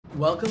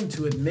Welcome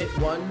to Admit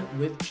One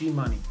with G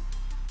Money.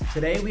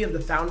 Today we have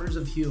the founders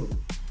of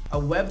Hume, a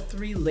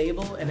Web3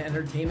 label and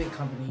entertainment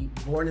company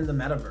born in the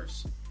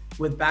metaverse.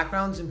 With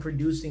backgrounds in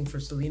producing for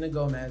Selena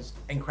Gomez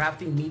and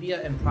crafting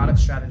media and product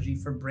strategy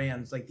for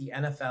brands like the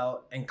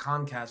NFL and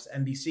Comcast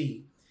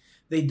NBC,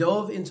 they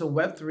dove into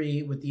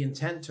Web3 with the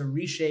intent to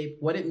reshape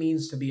what it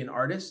means to be an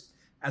artist,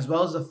 as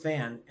well as a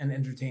fan and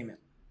entertainment.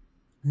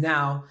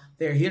 Now,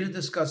 they're here to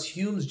discuss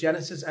Hume's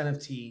Genesis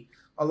NFT,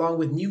 along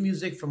with new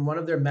music from one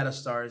of their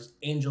metastars,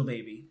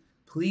 Angelbaby.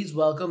 Please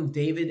welcome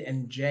David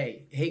and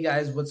Jay. Hey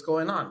guys, what's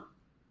going on?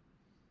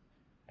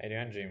 How you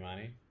doing, G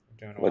Money?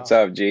 Doing well. What's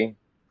up, G?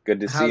 Good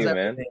to see you,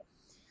 everything? man.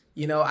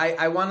 You know,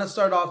 I want to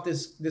start off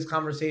this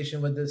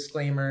conversation with a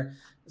disclaimer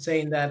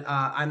saying that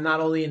I'm not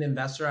only an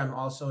investor, I'm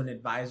also an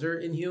advisor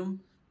in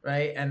Hume,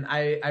 right? And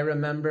I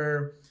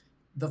remember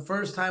the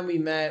first time we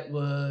met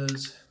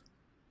was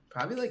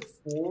probably like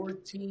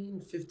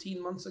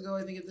 15 months ago,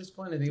 I think at this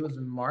point. I think it was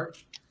in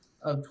March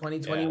of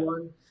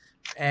 2021. Yeah.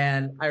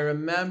 And I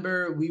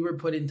remember we were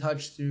put in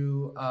touch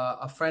through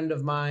a friend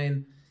of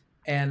mine,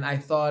 and I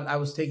thought I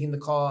was taking the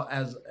call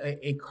as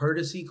a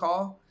courtesy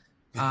call.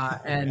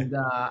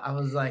 I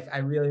was like,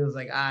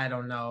 I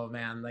don't know,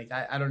 man. Like,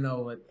 I don't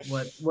know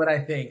what I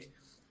think.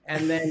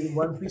 And then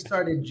once we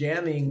started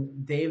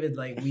jamming, David,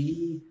 like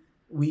we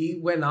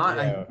went on.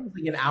 Yeah. I think it was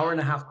like an hour and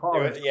a half call.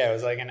 It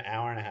was like an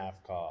hour and a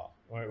half call.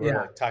 We're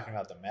like talking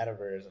about the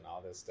metaverse and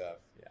all this stuff.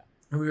 Yeah.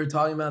 And we were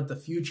talking about the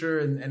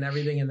future and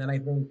everything. And then I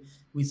think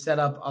we set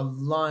up a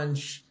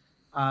lunch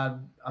a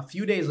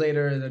few days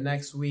later, the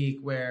next week,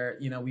 where,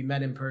 you know, we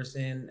met in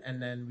person, and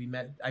then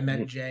I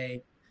met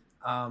Jay,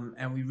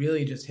 and we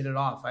really just hit it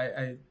off.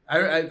 I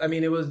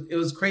mean, it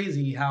was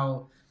crazy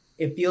how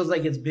it feels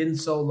like it's been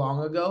so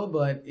long ago,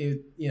 but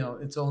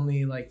it's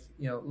only like,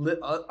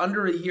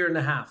 under a year and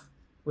a half,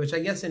 which I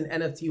guess in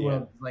NFT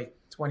world is like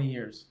 20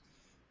 years.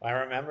 I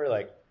remember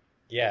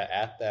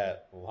at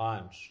that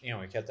lunch,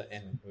 we kept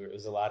it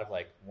was a lot of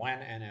like when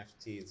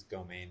NFTs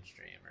go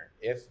mainstream or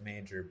if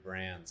major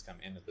brands come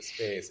into the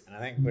space. And I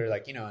think we were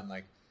like, in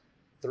like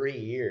 3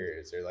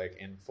 years or like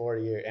in 4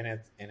 years. And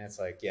it's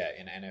like,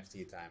 in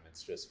NFT time,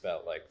 it's just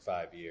felt like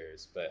 5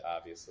 years. But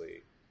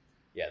obviously,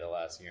 the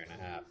last year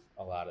and a half,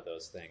 a lot of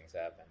those things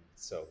happen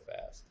so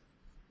fast.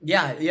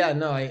 Yeah,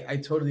 no, I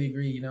totally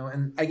agree,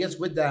 and I guess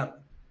with that,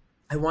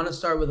 I want to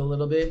start with a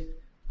little bit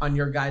on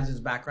your guys'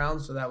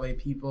 background, so that way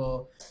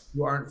people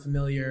who aren't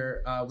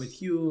familiar with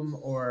Hume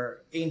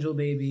or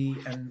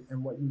Angelbaby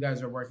and what you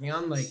guys are working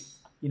on,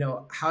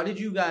 how did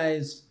you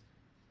guys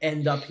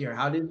end up here?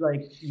 How did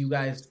you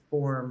guys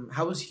form?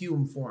 How was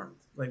Hume formed?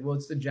 Like,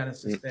 what's the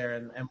genesis there,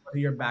 and what are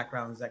your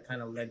backgrounds that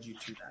kind of led you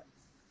to that?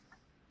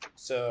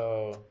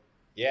 So,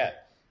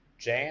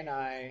 Jay and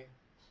I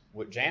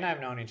have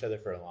known each other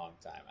for a long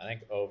time. I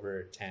think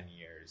over 10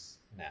 years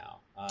now.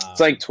 It's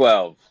like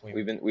 12.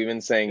 We've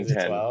been saying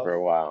 10 for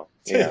a while.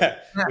 Yeah.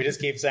 We just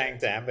keep saying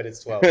 10, but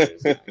it's 12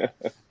 years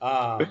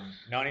now.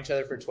 Known each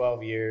other for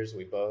 12 years.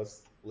 We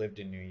both lived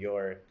in New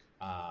York.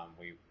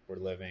 We were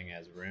living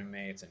as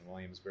roommates in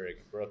Williamsburg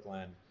and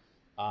Brooklyn.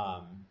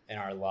 And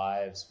our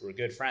lives were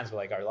good friends,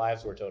 but our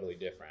lives were totally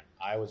different.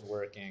 I was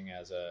working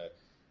as a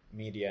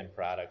media and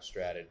product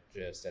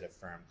strategist at a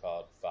firm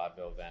called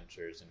Vaudeville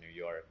Ventures in New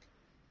York.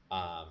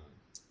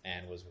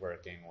 And was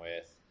working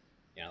with,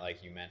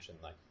 like you mentioned,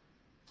 like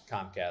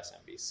Comcast,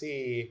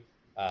 NBC,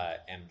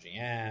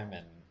 MGM,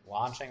 and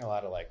launching a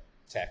lot of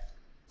tech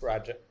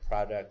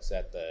projects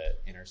at the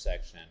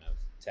intersection of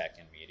tech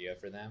and media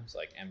for them. So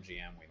like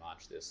MGM, we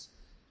launched this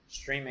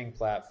streaming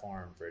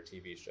platform for a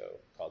TV show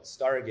called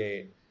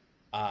Stargate.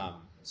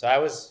 So I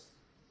was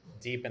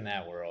deep in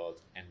that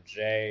world, and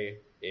Jay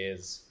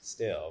is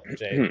still,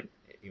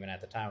 even at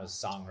the time,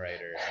 was a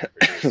songwriter and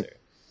producer.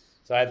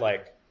 So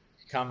I'd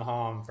come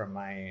home from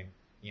my,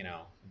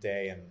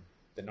 day in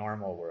the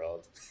normal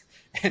world,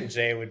 and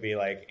Jay would be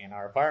in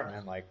our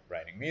apartment,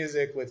 writing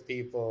music with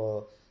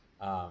people,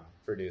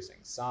 producing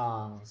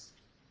songs.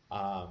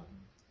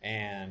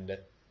 And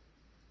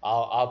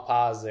I'll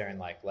pause there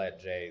and let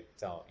Jay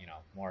tell,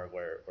 more of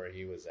where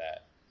he was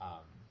at.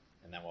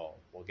 And then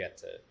we'll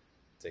get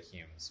to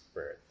Hume's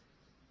birth.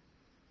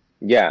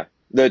 Yeah.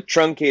 The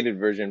truncated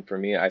version for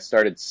me, I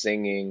started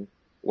singing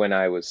when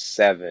I was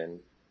 7,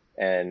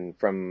 and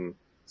from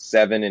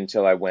 7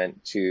 until I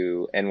went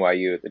to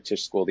NYU at the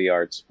Tisch School of the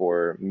Arts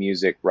for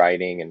music,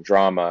 writing, and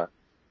drama.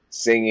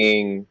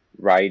 Singing,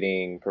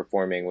 writing,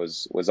 performing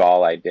was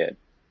all I did.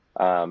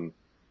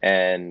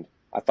 And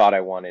I thought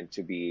I wanted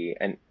to be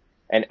an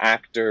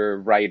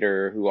actor,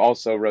 writer who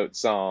also wrote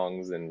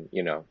songs. And,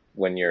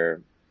 when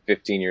you're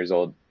 15 years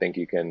old, think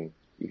you can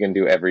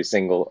do every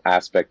single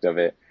aspect of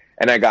it.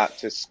 And I got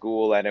to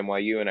school at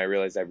NYU and I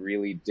realized I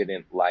really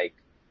didn't like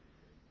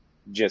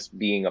just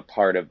being a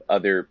part of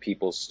other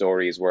people's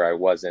stories where I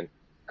wasn't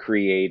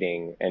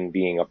creating and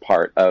being a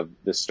part of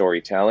the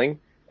storytelling.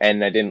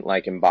 And I didn't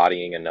like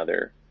embodying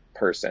another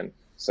person.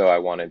 So I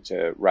wanted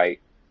to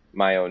write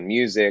my own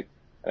music,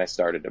 and I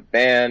started a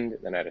band,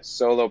 then I had a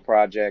solo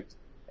project.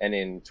 And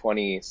in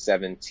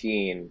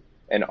 2017,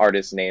 an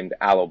artist named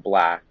Aloe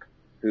Black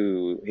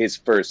who his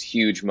first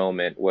huge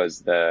moment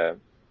was the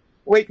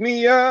 "Wake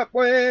Me Up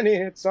When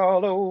It's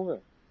All Over,"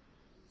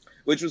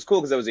 which was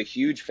cool because I was a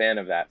huge fan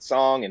of that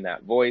song and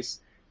that voice.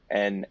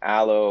 And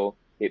Aloe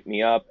hit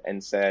me up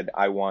and said,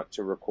 "I want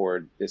to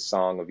record this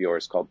song of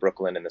yours called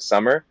Brooklyn in the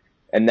Summer."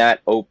 And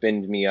that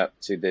opened me up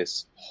to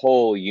this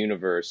whole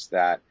universe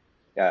that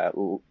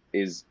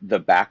is the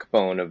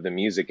backbone of the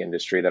music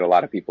industry that a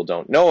lot of people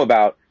don't know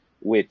about,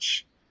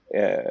 which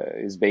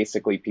is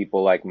basically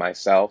people like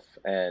myself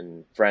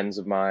and friends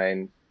of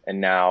mine,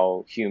 and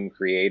now Hume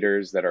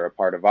creators that are a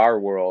part of our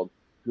world,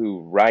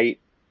 who write,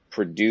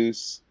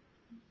 produce,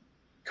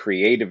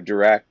 creative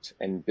direct,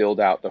 and build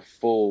out the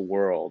full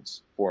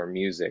worlds for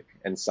music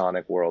and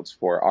sonic worlds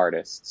for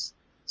artists.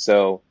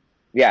 So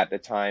yeah, at the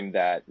time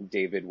that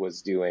David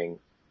was doing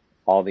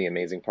all the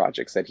amazing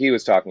projects that he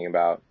was talking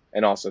about,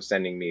 and also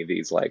sending me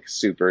these like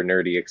super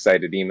nerdy,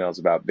 excited emails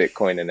about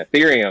Bitcoin and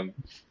Ethereum,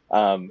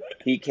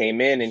 he came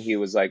in and he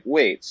was like,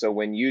 "Wait, so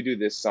when you do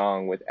this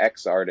song with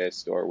X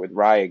artist or with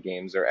Riot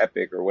Games or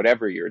Epic or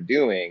whatever you're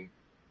doing,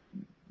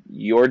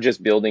 you're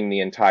just building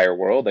the entire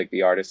world, like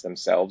the artist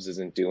themselves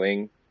isn't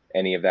doing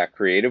any of that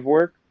creative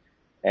work?"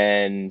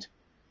 And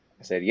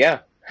I said, "Yeah."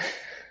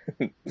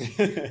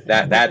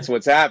 That's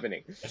what's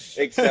happening.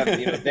 Except,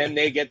 you know, then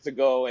they get to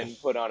go and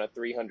put on a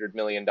 $300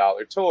 million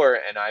tour,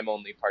 and I'm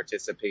only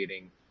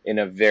participating in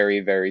a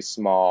very, very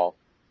small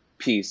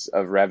piece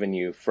of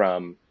revenue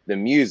from the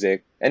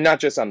music, and not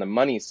just on the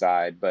money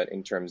side, but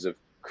in terms of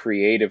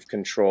creative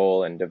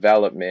control and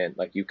development.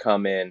 Like, you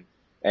come in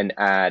and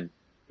add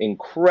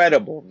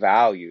incredible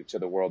value to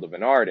the world of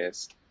an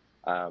artist,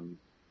 and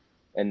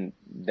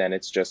then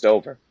it's just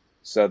over.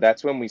 So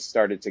that's when we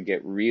started to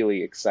get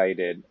really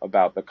excited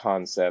about the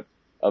concept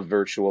of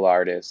virtual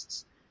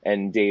artists,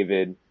 and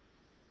David,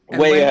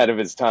 way ahead of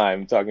his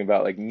time, talking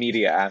about like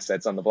media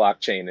assets on the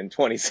blockchain in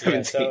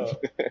 2017.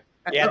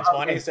 Yeah,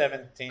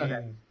 2017.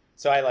 Okay.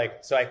 So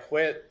I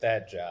quit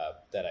that job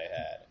that I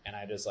had, and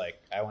I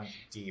went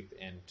deep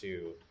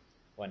into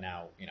what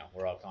now, you know,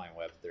 we're all calling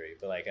Web3,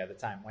 but like at the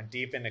time went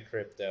deep into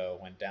crypto,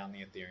 went down the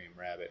Ethereum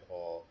rabbit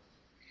hole,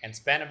 and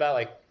spent about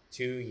like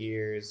 2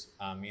 years.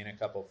 Me and a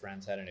couple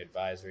friends had an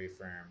advisory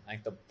firm. I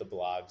think the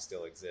blog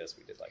still exists.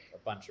 We did like a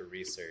bunch of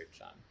research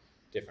on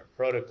different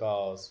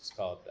protocols. It's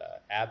called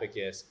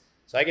Abacus.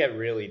 So I get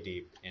really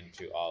deep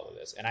into all of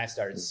this, and I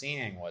started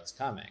seeing what's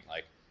coming,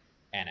 like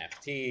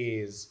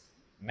NFTs,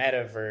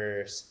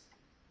 metaverse,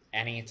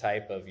 any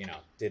type of, you know,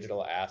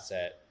 digital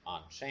asset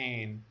on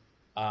chain.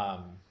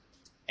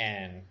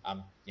 And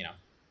you know,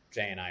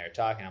 Jay and I are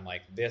talking. I'm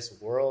like, this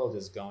world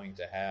is going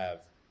to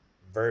have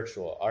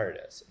virtual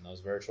artists, and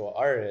those virtual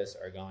artists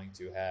are going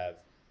to have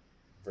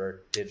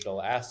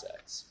digital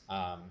assets.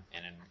 And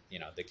in, you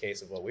know, the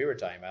case of what we were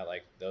talking about,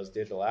 like those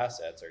digital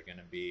assets are going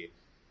to be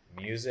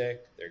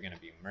music, they're going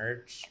to be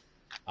merch,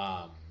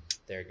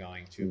 they're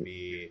going to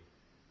be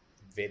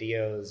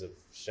videos of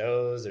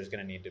shows, there's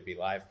going to need to be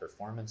live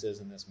performances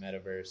in this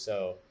metaverse.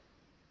 So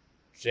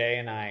Jay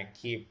and I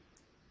keep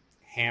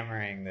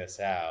hammering this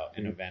out,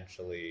 and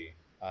eventually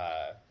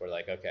we're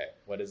like, okay,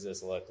 what does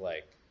this look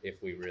like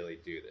if we really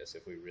do this,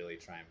 if we really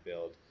try and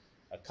build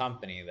a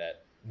company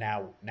that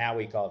now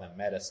we call them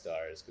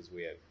metastars because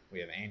we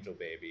have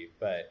Angelbaby,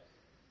 but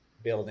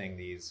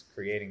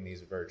creating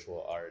these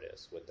virtual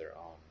artists with their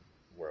own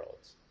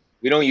worlds.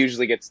 We don't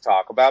usually get to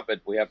talk about,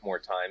 but we have more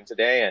time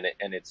today,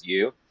 and it's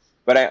you.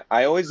 But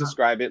I always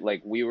describe it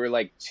like we were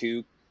like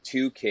two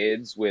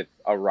kids with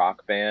a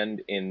rock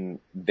band in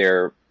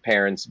their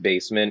parents'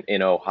 basement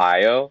in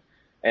Ohio,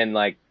 and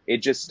like it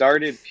just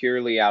started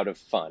purely out of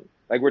fun.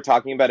 Like, we're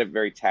talking about it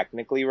very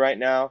technically right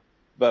now,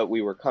 but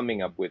we were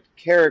coming up with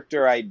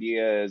character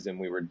ideas, and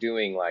we were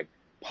doing like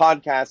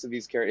podcasts of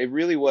these characters. It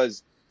really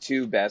was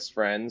two best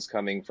friends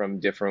coming from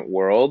different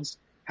worlds,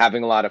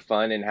 having a lot of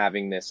fun and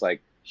having this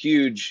like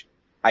huge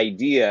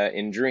idea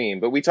and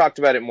dream. But we talked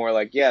about it more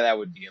like, yeah, that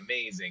would be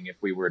amazing if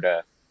we were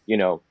to, you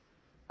know,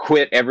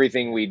 quit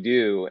everything we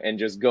do and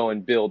just go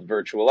and build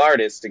virtual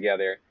artists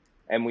together.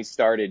 And we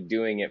started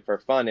doing it for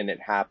fun, and it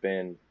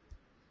happened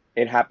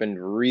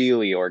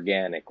really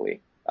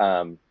organically,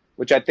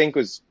 which I think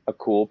was a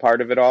cool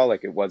part of it all.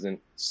 Like, it wasn't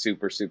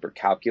super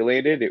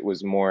calculated. It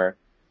was more,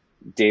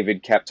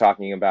 David kept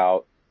talking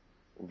about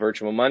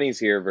virtual money's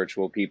here,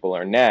 virtual people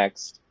are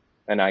next.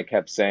 And I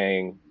kept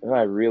saying, oh,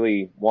 I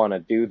really want to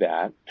do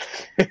that.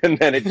 And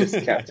then it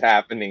just kept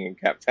happening and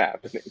kept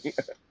happening.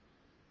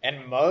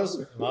 And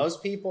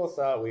most people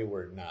thought we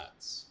were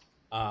nuts.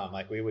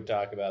 Like, we would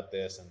talk about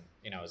this, and,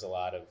 you know, it was a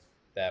lot of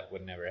that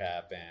would never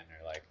happen,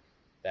 or like,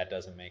 that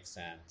doesn't make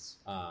sense.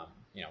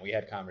 You know, we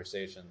had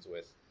conversations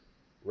with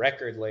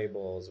record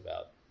labels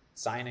about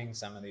signing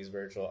some of these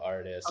virtual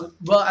artists.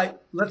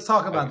 Let's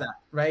talk about that,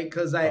 right?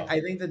 Because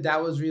I think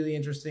that was really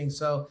interesting.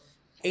 So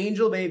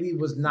Angelbaby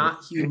was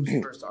not Hume's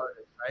first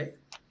artist, right?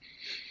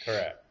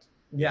 Correct.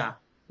 Yeah.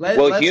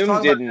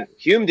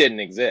 Hume didn't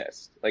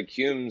exist. Like,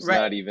 Hume's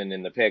not even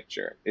in the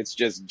picture. It's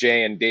just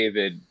Jay and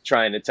David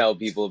trying to tell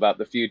people about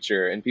the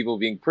future, and people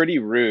being pretty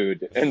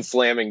rude and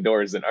slamming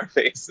doors in our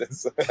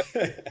faces.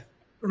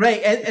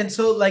 Right. And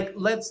so like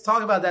let's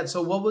talk about that.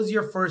 So what was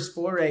your first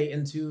foray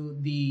into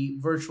the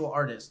virtual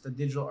artist, the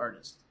digital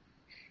artist?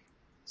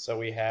 So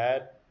we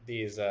had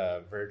these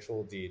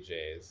virtual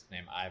DJs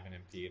named Ivan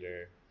and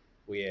Peter.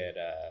 We had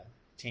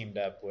teamed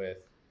up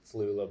with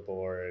Flula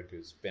Borg,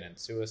 who's been in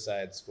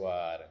Suicide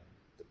Squad and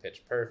the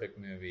Pitch Perfect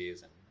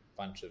movies and a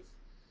bunch of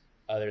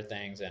other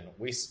things. And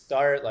we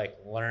start like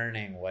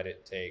learning what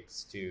it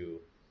takes to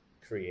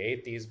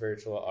create these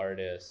virtual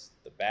artists,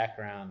 the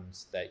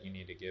backgrounds that you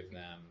need to give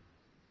them,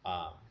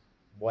 um,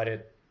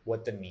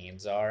 what the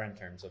needs are in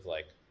terms of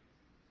like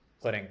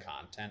putting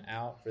content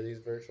out for these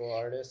virtual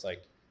artists.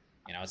 Like,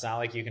 you know, it's not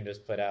like you can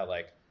just put out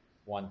like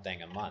one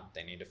thing a month.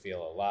 They need to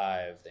feel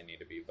alive. They need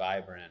to be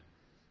vibrant.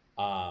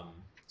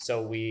 Um,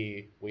 so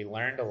we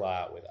learned a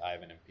lot with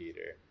Ivan and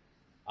Peter,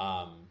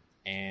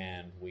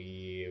 and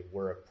we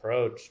were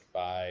approached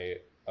by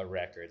a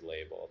record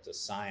label to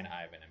sign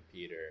Ivan and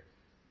Peter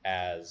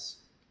as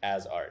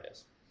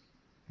artists.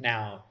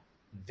 Now,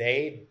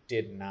 they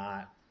did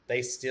not.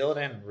 They still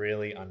didn't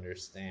really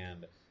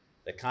understand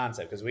the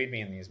concept because we'd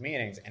be in these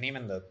meetings, and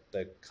even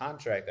the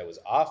contract that was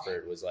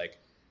offered was like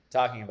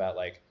talking about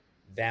like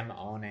them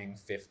owning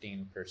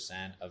 15%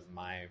 of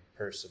my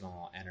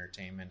personal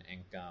entertainment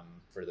income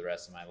for the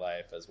rest of my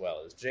life, as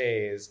well as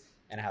Jay's,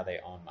 and how they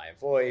own my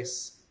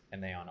voice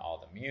and they own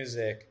all the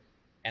music.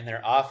 And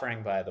they're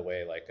offering, by the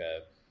way, like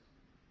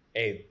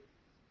a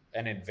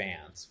an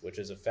advance, which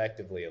is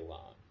effectively a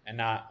loan and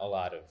not a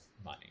lot of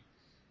money.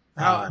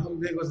 How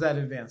big was that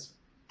advance?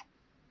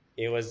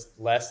 It was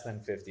less than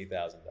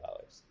 $50,000.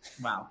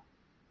 Wow.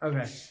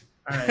 Okay.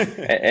 All right.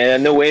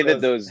 And the way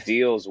that those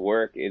deals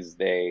work is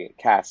they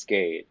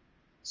cascade.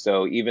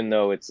 So even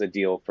though it's a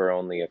deal for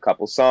only a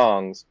couple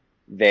songs,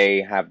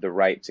 they have the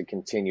right to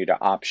continue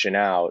to option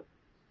out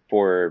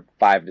for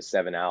 5 to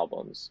 7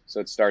 albums.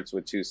 So it starts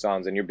with 2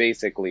 songs, and you're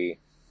basically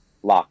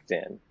locked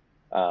in.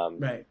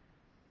 Right.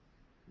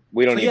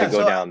 We don't need to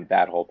go down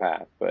that whole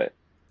path, but.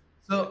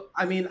 So,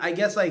 I mean, I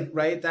guess like,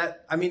 right,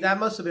 that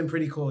must have been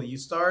pretty cool. You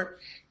start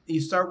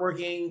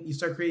working, you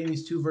start creating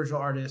these 2 virtual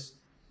artists,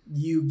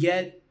 you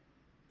get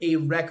a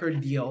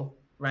record deal,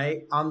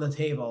 right, on the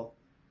table,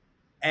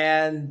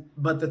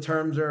 but the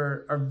terms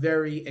are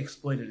very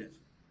exploitative,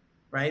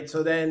 right?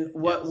 So then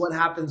what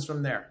happens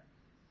from there?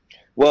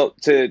 Well,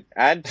 to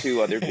add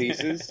 2 other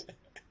pieces,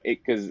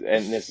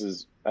 and this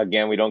is,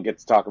 again, we don't get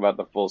to talk about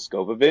the full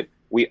scope of it.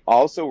 We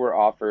also were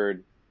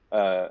offered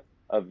a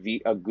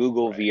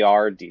Google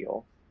VR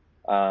deal,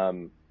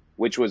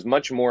 which was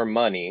much more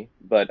money,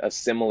 but a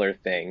similar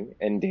thing.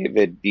 And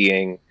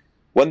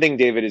one thing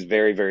David is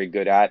very, very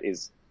good at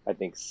is, I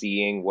think,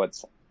 seeing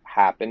what's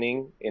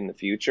happening in the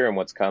future and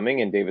what's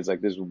coming. And David's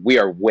like, we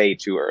are way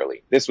too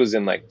early. This was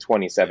in like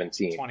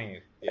 2017.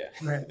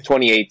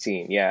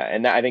 2018. Yeah.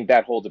 And I think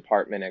that whole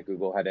department at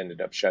Google had ended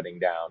up shutting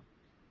down.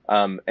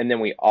 And then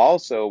we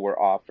also were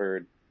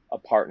offered a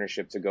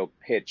partnership to go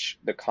pitch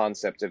the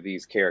concept of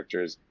these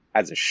characters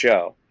as a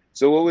show.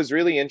 So what was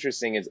really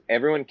interesting is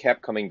everyone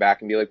kept coming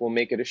back and be like, we'll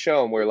make it a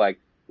show. And we're like,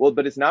 well,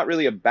 but it's not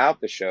really about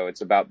the show.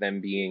 It's about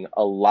them being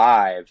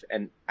alive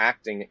and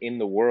acting in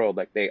the world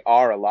like they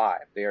are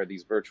alive. They are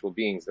these virtual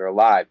beings. They're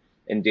alive.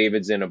 And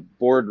David's in a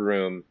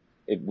boardroom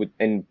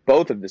in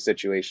both of the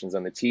situations,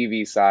 on the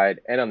TV side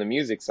and on the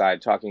music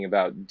side, talking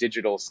about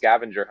digital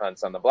scavenger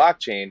hunts on the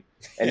blockchain.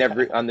 And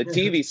on the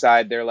TV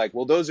side, they're like,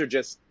 well, those are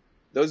just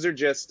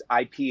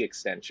IP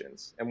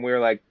extensions. And we're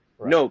like,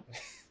 no.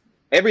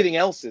 Everything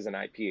else is an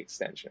IP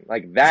extension.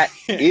 Like, that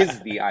is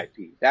the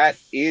IP. That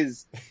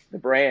is the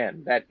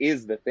brand. That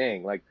is the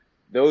thing. Like,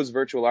 those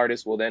virtual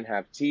artists will then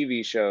have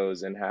TV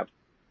shows and have,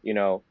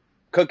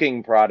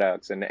 cooking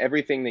products and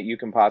everything that you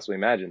can possibly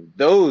imagine.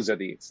 Those are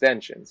the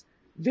extensions.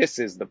 This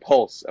is the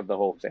pulse of the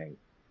whole thing.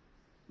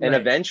 And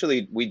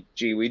eventually we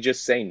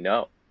just say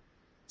no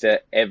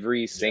to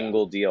every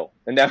single deal.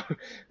 And that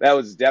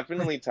was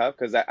definitely tough,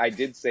 because I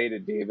did say to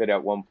David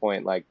at one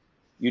point, like,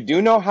 you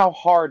do know how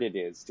hard it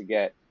is to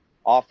get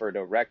offered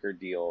a record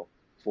deal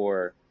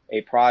for a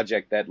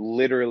project that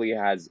literally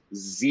has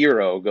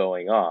 0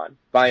 going on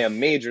by a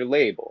major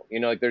label.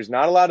 Like, there's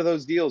not a lot of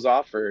those deals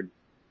offered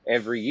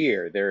every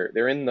year.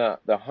 They're in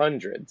the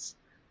hundreds.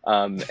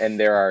 And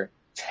there are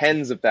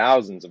tens of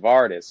thousands of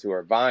artists who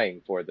are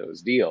vying for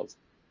those deals,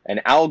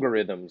 and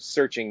algorithms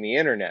searching the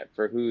internet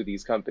for who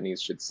these companies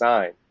should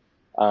sign.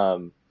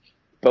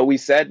 But we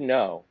said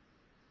no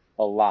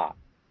a lot.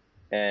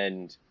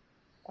 And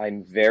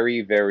I'm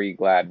very, very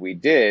glad we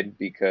did,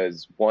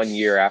 because 1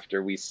 year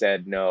after we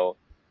said no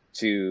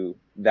to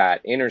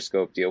that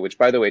Interscope deal, which,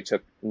 by the way,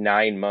 took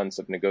 9 months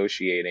of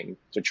negotiating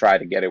to try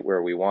to get it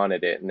where we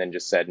wanted it, and then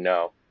just said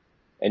no.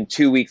 And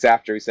 2 weeks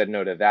after we said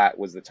no to that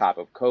was the top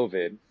of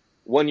COVID.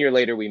 1 year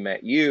later, we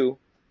met you,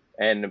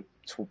 and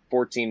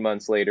 14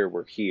 months later,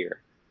 we're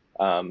here.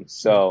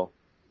 So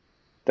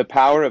the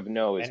power of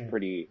no is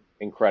pretty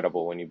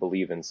incredible when you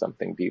believe in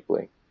something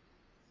deeply.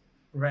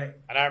 Right.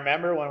 And I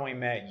remember when we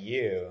met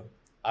you,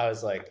 I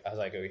was like,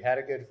 we had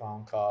a good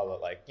phone call, but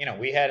like,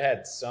 we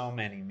had so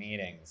many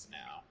meetings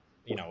now,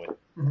 with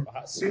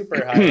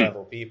super high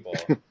level people.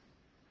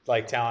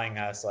 like telling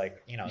us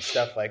like, you know,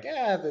 stuff like,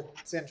 yeah,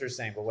 that's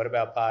interesting, but what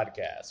about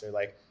podcasts? Or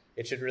like,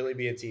 it should really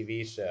be a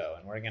TV show.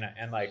 And we're gonna,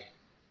 and like,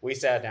 we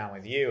sat down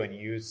with you and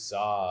you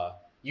saw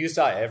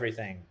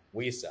everything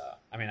we saw.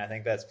 I mean, I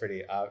think that's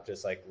pretty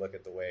just like look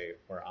at the way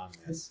we're on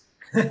this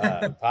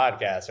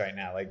podcast right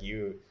now. Like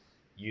you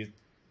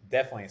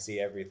definitely see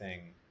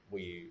everything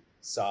we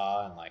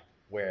saw and like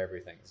where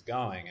everything's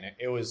going. And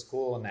it was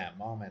cool in that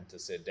moment to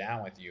sit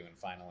down with you and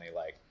finally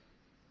like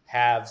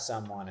have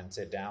someone and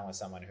sit down with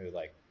someone who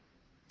like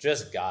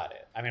just got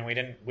it. I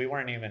mean, we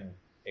weren't even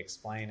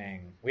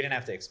explaining, we didn't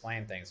have to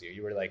explain things to you.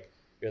 You're like,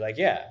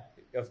 yeah,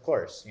 of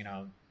course, you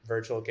know,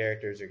 virtual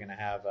characters are going to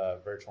have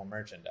virtual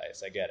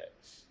merchandise. I get it.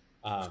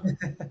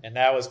 And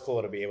that was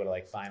cool to be able to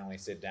like finally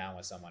sit down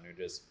with someone who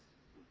just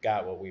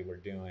got what we were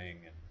doing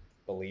and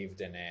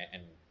believed in it,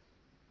 and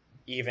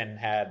even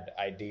had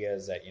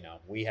ideas that, you know,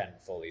 we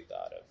hadn't fully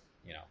thought of,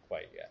 you know,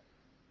 quite yet.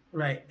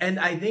 Right. And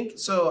I think,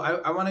 so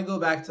I want to go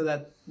back to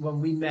that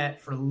when we met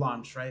for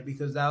lunch, right?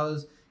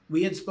 Because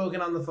we had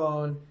spoken on the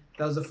phone.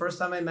 That was the first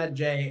time I met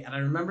Jay. And I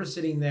remember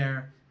sitting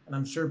there, and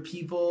I'm sure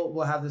people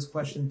will have this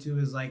question too,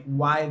 is like,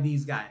 why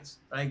these guys?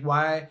 Like,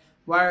 why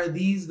are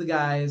these the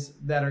guys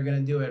that are going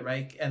to do it?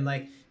 Right. And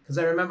like, because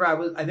I remember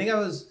I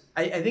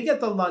think at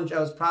the lunch, I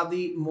was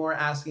probably more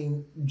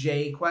asking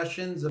Jay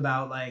questions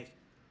about like,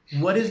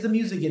 what is the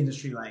music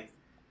industry like?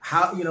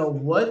 How, you know,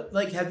 what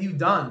like have you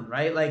done?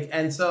 Right. Like,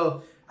 and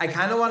so I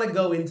kind of want to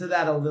go into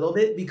that a little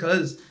bit,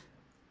 because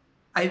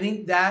I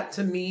think that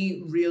to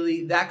me,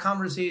 really, that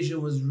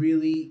conversation was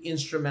really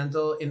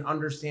instrumental in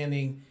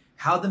understanding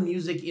how the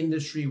music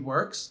industry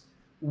works,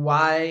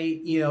 why,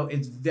 you know,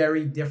 it's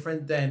very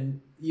different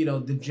than, you know,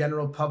 the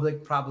general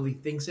public probably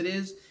thinks it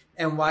is,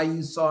 and why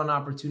you saw an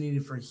opportunity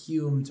for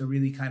Hume to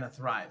really kind of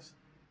thrive.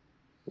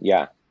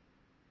 Yeah.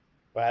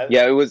 Well,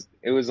 yeah, it was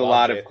a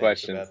lot of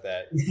questions about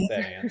that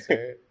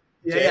answer.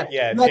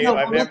 Yeah.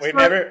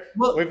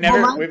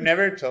 We've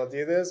never told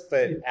you this,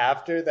 but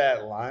after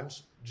that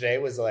lunch, Jay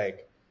was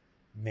like,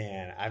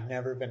 man, I've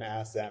never been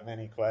asked that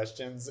many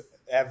questions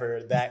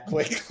ever that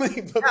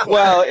quickly before.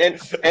 Well,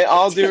 and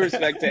all due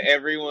respect to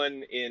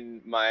everyone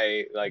in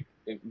my like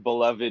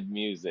beloved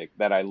music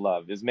that I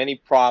love, as many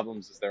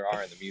problems as there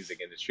are in the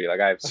music industry, like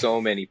I have so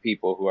many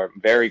people who are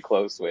very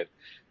close with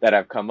that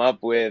I've come up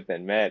with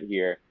and met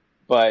here,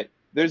 but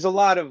there's a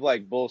lot of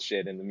like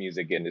bullshit in the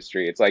music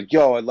industry. It's like,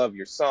 yo, I love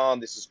your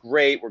song. This is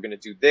great. We're going to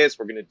do this.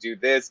 We're going to do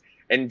this.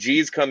 And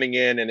G's coming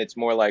in and it's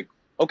more like,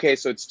 okay,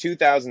 so it's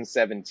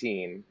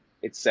 2017.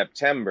 It's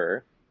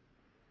September.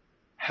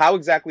 How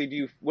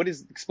exactly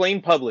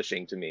explain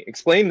publishing to me.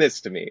 Explain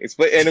this to me.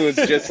 And it was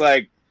just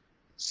like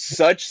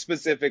such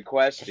specific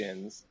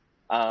questions.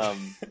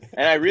 And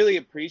I really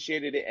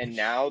appreciated it. And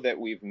now that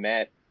we've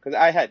met, because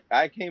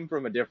I came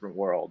from a different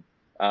world.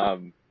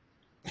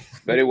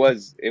 But it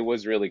was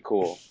really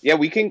cool. Yeah,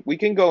 we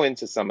can go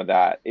into some of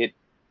that. Because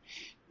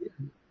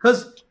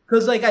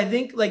like I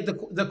think like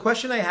the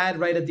question I had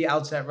right at the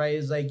outset, right,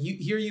 is like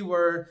you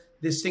were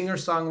this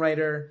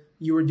singer-songwriter,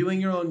 you were doing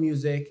your own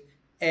music,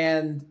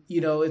 and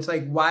you know, it's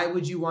like why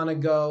would you want to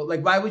go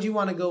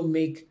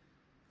make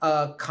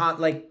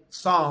like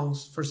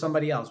songs for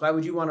somebody else? Why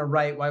would you want to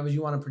write? Why would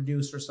you want to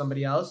produce for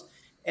somebody else?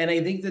 And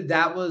I think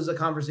that was a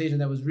conversation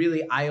that was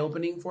really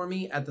eye-opening for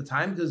me at the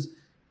time, because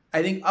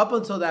I think up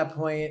until that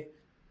point,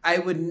 I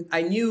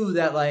knew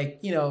that like,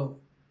 you know,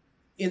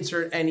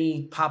 insert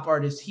any pop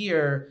artist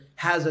here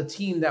has a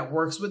team that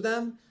works with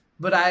them.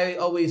 But I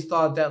always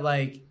thought that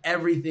like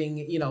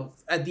everything, you know,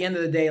 at the end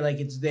of the day, like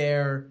it's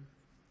their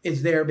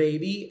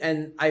baby.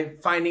 And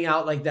finding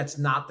out like that's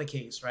not the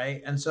case.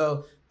 Right. And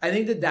so I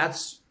think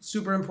that's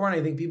super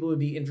important. I think people would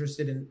be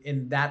interested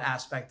in that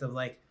aspect of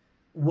like,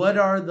 what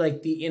are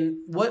like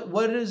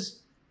what is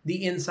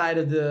the inside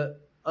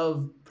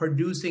of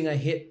producing a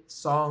hit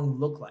song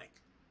look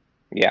like?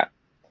 Yeah.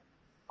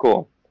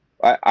 Cool.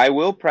 I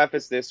will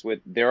preface this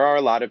with, there are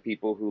a lot of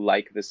people who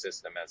like the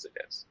system as it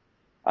is.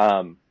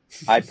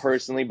 I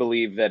personally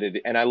believe that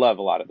and I love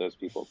a lot of those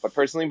people, but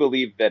personally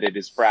believe that it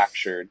is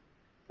fractured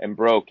and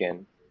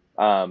broken.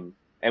 And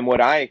what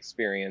I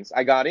experienced,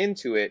 I got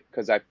into it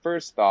because I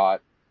first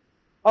thought,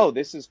 oh,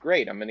 this is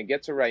great. I'm going to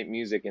get to write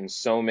music in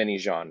so many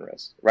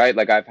genres, right?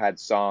 Like I've had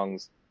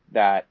songs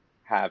that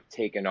have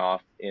taken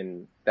off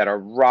that are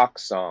rock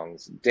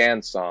songs,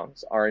 dance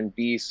songs,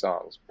 R&B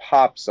songs,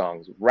 pop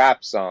songs,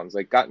 rap songs,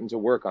 like gotten to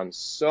work on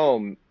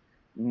so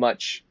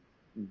much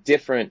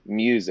different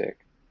music,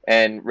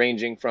 and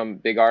ranging from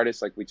big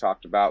artists like we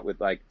talked about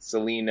with like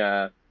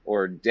Selena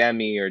or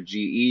Demi or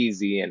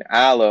G-Eazy and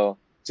Aloe,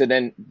 to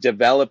then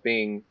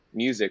developing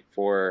music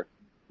for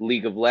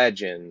League of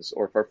Legends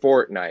or for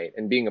Fortnite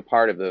and being a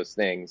part of those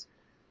things.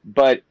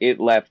 But it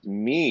left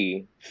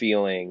me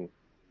feeling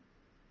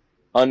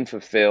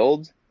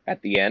unfulfilled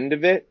at the end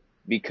of it,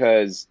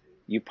 because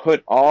you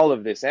put all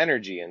of this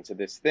energy into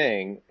this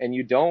thing and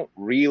you don't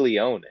really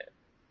own it.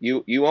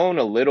 You own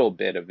a little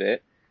bit of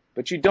it,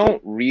 but you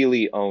don't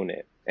really own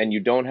it, and you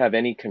don't have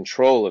any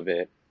control of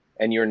it,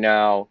 and you're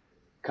now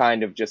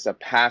kind of just a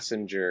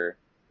passenger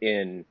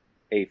in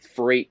a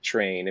freight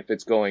train if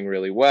it's going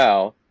really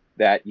well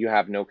that you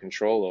have no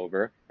control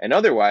over. And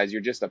otherwise,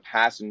 you're just a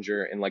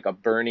passenger in like a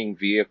burning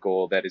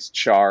vehicle that is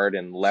charred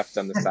and left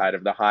on the side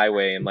of the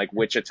highway in like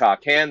Wichita,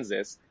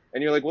 Kansas.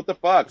 And you're like, what the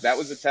fuck? That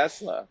was a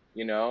Tesla,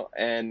 you know?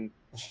 And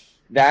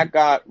that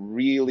got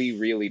really,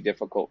 really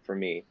difficult for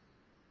me.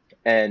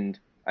 And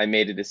I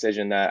made a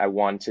decision that I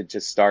wanted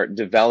to start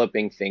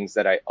developing things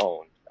that I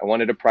owned. I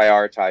wanted to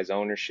prioritize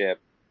ownership.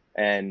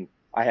 And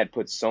I had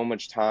put so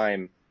much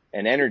time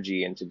and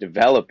energy into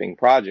developing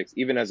projects,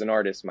 even as an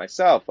artist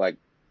myself. Like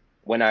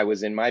when I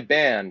was in my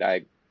band,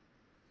 I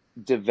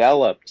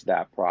developed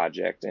that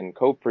project and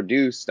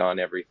co-produced on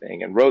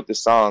everything and wrote the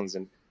songs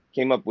and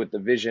came up with the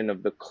vision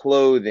of the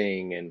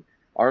clothing and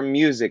our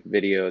music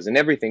videos and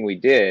everything we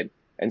did.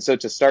 And so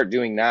to start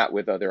doing that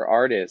with other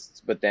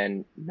artists, but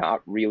then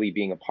not really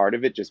being a part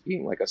of it, just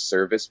being like a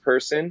service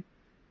person,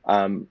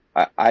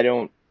 I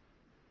don't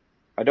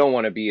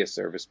want to be a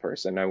service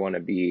person. I want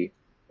to be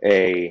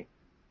a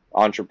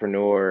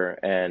entrepreneur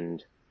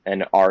and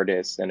an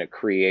artist and a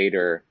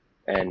creator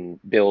and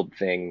build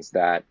things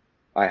that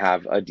I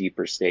have a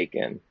deeper stake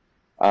in.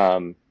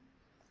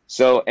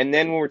 So, and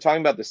then when we're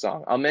talking about the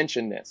song, I'll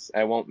mention this.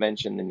 I won't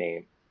mention the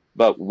name,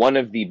 but one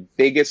of the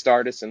biggest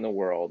artists in the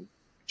world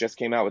just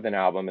came out with an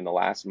album in the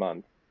last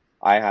month.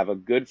 I have a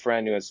good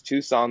friend who has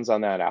 2 songs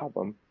on that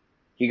album.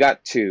 He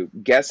got 2.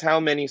 Guess how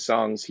many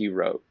songs he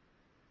wrote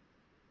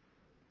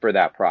for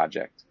that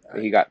project?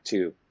 He got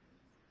 2.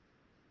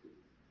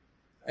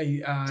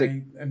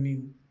 I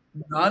mean,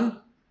 none,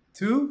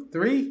 2,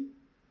 3,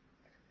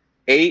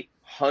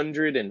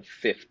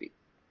 850.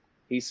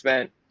 He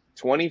spent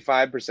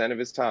 25% of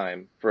his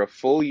time for a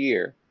full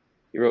year.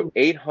 He wrote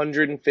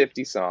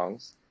 850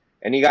 songs,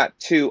 and he got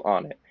 2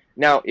 on it.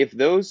 Now, if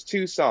those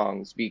 2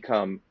 songs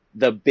become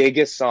the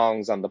biggest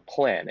songs on the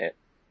planet,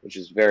 which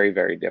is very,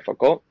 very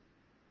difficult,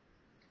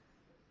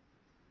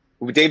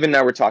 David and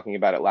I were talking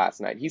about it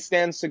last night. He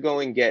stands to go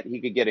and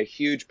he could get a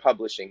huge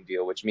publishing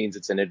deal, which means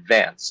it's an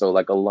advance, so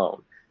like a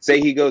loan. Say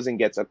he goes and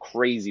gets a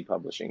crazy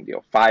publishing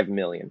deal, $5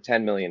 million,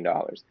 $10 million.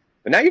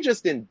 But now you're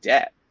just in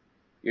debt.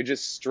 You're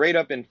just straight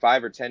up in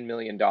 $5 or $10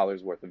 million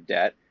worth of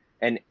debt.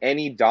 And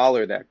any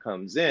dollar that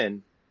comes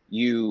in,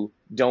 you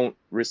don't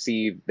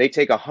receive, they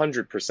take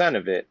 100%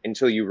 of it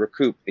until you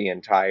recoup the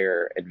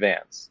entire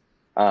advance.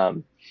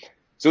 So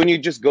when you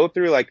just go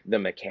through like the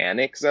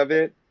mechanics of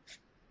it,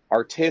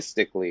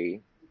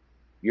 artistically,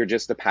 you're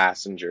just a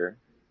passenger,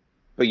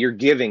 but you're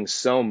giving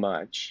so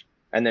much.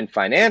 And then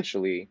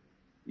financially,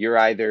 you're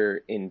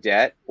either in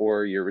debt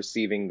or you're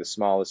receiving the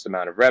smallest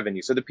amount of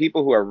revenue. So the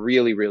people who are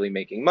really, really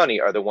making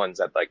money are the ones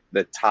at like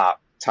the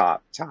top.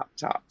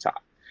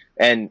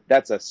 And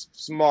that's a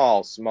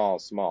small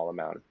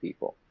amount of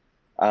people.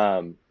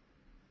 In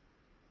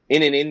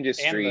an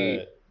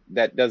industry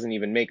that doesn't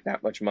even make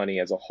that much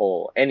money as a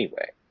whole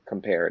anyway,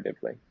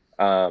 comparatively.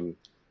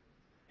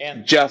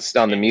 And just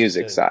on the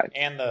music side.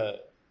 And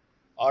the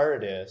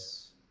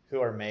artists who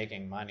are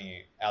making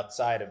money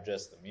outside of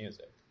just the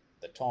music,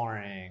 the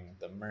touring,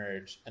 the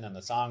merch, and then the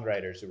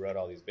songwriters who wrote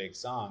all these big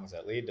songs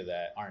that lead to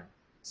that aren't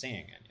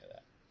seeing any of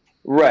that.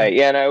 Right.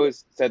 Yeah. And I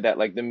always said that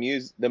like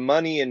the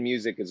money in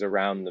music is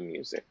around the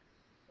music.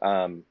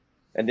 And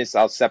this,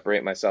 I'll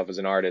separate myself as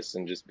an artist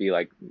and just be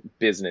like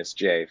business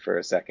Jay for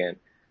a second.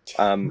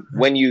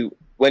 When you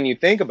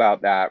think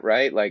about that,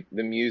 right, like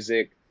the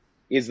music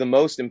is the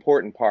most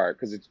important part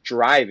because it's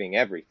driving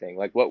everything.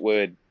 Like what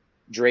would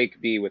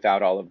Drake be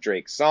without all of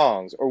Drake's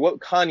songs? Or what,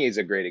 Kanye's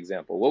a great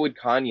example. What would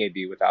Kanye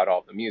be without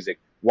all the music?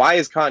 Why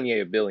is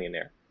Kanye a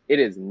billionaire? It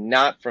is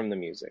not from the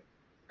music.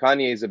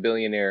 Kanye is a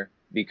billionaire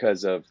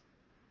because of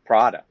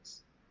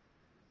products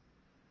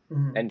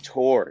and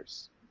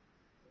tours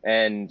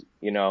and,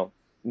 you know,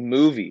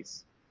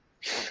 movies.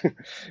 And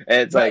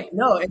it's right. like,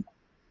 no.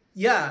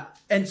 Yeah.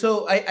 And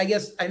so I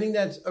guess, I think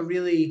that's a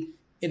really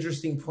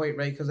interesting point,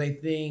 right? Because I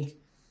think,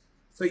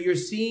 so you're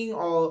seeing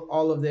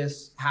all of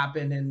this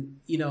happen, and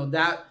you know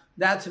that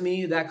to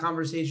me, that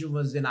conversation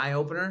was an eye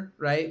opener,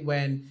 right?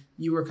 When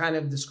you were kind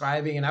of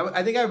describing, and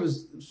I think I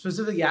was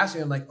specifically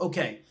asking him, like,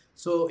 okay,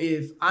 so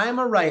if I'm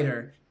a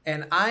writer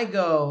and I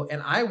go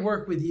and I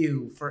work with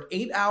you for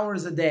 8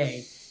 hours a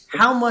day,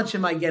 how much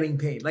am I getting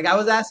paid? Like I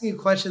was asking you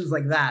questions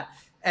like that,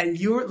 and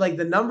you were like,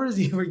 the numbers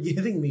you were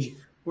giving me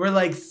were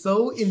like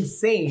so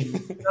insane.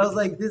 I was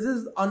like, this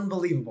is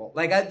unbelievable.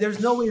 Like there's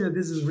no way that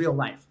this is real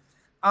life.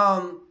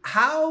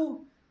 How,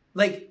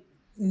 like,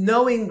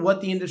 knowing what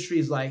the industry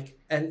is like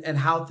and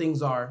how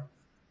things are,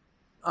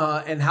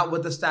 and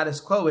what the status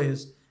quo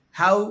is,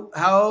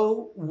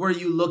 how were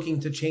you looking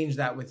to change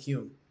that with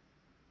Hume?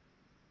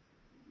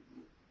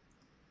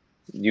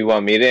 you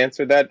want me to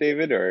answer that,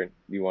 David, or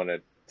you want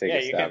to take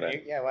a stab at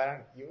it?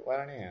 Why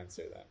don't you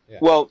answer that? Yeah.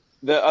 Well,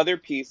 the other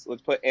piece,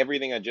 let's put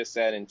everything I just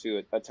said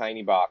into a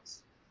tiny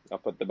box. I'll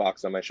put the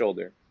box on my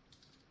shoulder.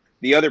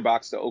 The other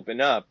box to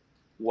open up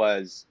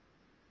was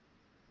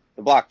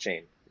the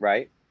blockchain,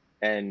 right?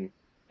 And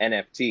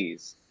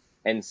NFTs,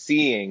 and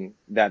seeing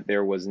that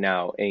there was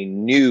now a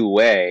new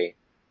way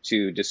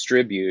to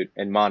distribute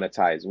and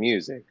monetize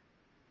music.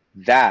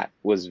 that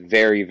was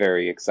very,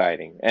 very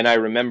exciting. And I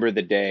remember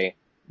the day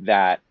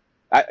that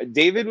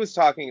David was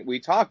talking, we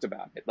talked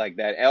about it, like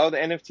that all the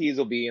NFTs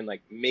will be in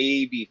like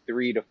maybe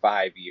 3 to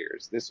 5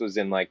 years. This was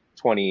in like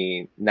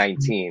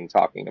 2019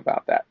 talking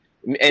about that.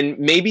 And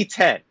maybe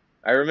 10.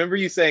 I remember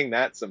you saying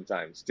that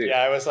sometimes too.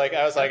 Yeah, I was like,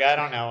 I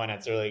don't know when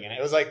it's really gonna.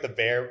 It was like the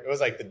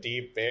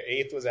deep bear.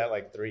 ETH was at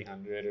like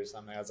 300 or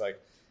something. I was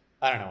like,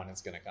 I don't know when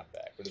it's gonna come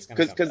back, but it's gonna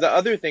come back. Because the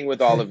other thing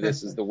with all of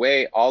this is the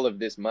way all of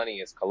this money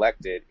is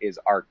collected is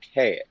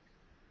archaic.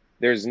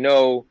 There's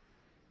no,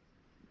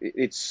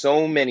 it's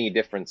so many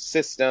different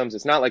systems.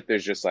 It's not like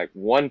there's just like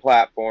one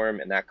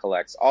platform and that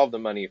collects all the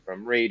money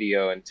from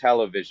radio and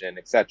television,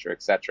 et cetera,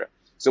 et cetera.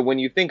 So when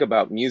you think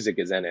about music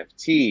as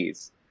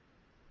NFTs,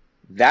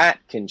 that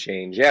can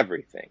change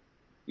everything.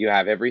 You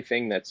have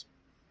everything that's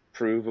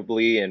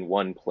provably in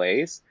one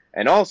place.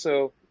 And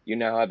also, you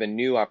now have a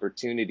new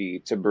opportunity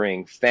to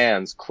bring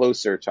fans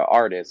closer to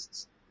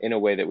artists in a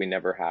way that we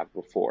never have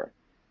before.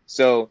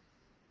 So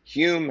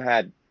Hume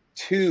had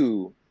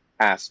two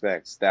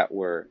aspects that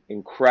were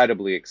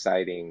incredibly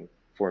exciting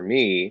for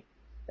me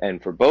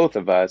and for both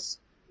of us,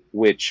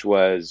 which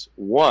was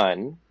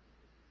one,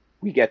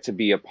 we get to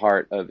be a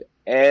part of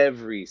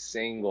every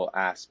single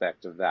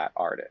aspect of that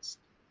artist.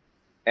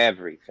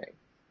 Everything.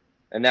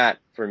 And that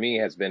for me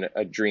has been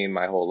a dream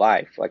my whole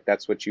life. Like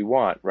that's what you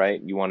want,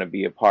 right? You want to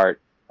be a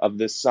part of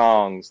the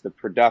songs, the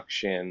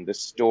production, the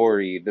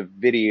story, the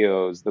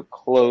videos, the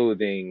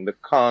clothing, the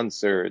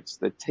concerts,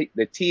 the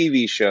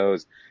TV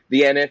shows,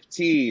 the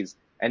NFTs.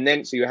 And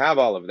then, so you have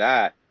all of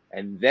that.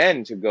 And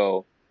then to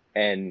go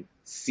and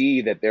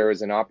see that there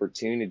is an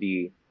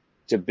opportunity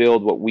to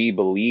build what we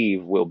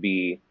believe will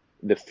be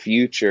the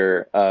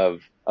future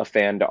of a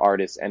fan to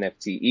artist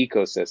NFT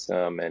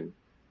ecosystem. And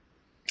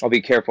I'll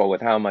be careful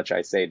with how much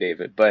I say,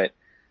 David, but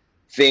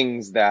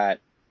things that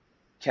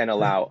can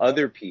allow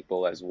other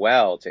people as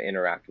well to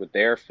interact with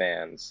their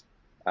fans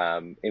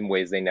in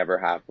ways they never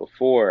have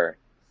before.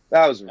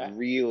 That was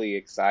really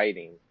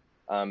exciting.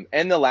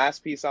 And the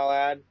last piece I'll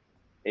add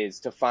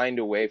is to find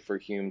a way for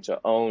Hume to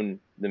own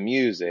the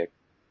music,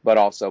 but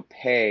also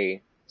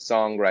pay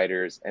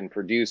songwriters and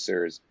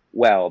producers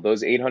well.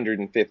 Those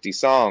 850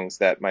 songs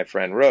that my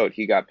friend wrote,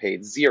 he got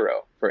paid $0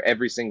 for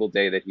every single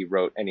day that he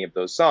wrote any of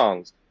those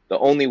songs. The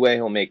only way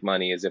he'll make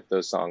money is if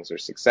those songs are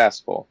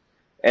successful.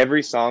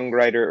 Every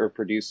songwriter or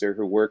producer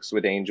who works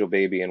with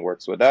Angelbaby and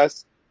works with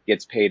us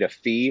gets paid a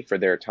fee for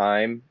their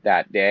time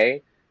that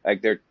day.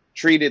 Like they're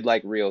treated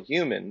like real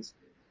humans.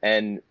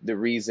 And the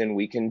reason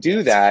we can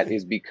do that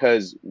is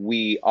because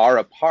we are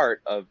a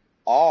part of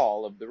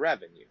all of the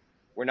revenue.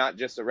 We're not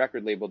just a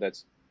record label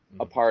that's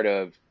a part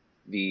of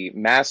the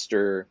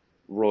master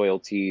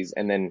royalties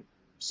and then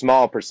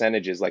small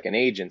percentages like an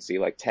agency,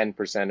 like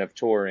 10% of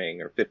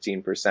touring or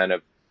 15%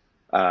 of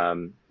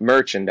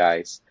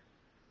merchandise.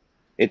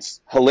 It's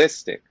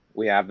holistic.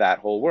 We have that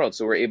whole world.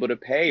 So we're able to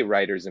pay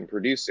writers and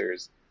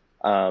producers.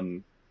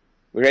 We're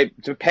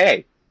able to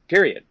pay,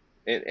 period.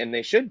 And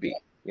they should be.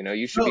 You know,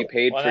 you should be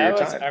paid for your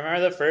time. I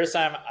remember the first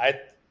time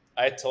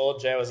I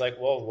told Jay, I was like,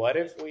 well, what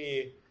if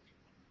we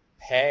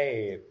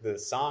pay the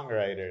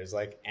songwriters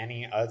like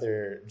any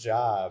other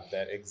job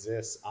that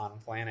exists on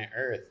planet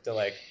Earth to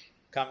like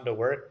come to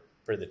work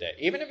for the day,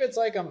 even if it's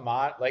like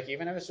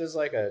even if it's just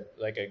like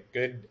a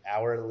good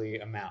hourly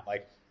amount,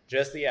 like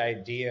just the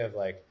idea of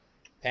like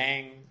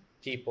paying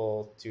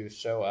people to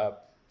show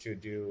up to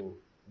do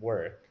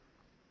work.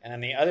 And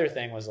then the other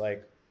thing was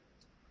like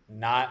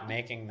not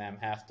making them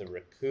have to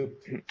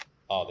recoup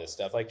all this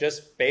stuff. Like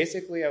just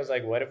basically I was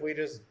like, what if we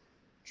just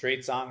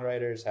treat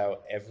songwriters how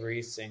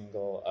every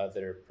single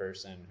other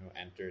person who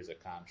enters a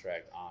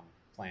contract on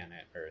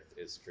planet Earth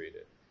is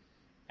treated?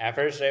 At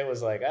first Jay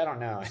was like, I don't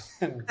know.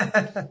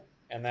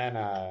 And then,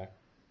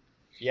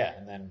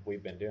 and then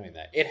we've been doing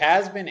that. It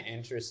has been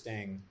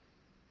interesting,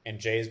 and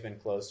Jay's been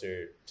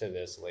closer to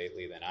this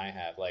lately than I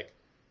have, like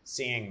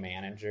seeing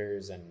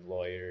managers and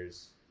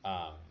lawyers,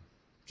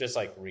 just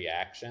like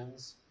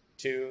reactions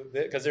to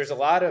this, because there's still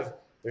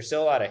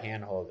a lot of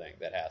hand holding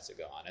that has to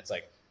go on. It's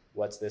like,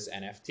 what's this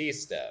NFT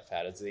stuff?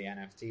 How does the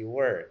NFT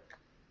work?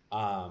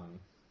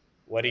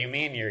 What do you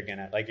mean you're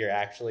gonna, like, you're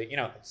actually,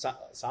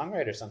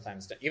 songwriters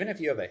sometimes, even if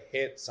you have a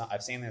hit song,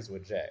 I've seen this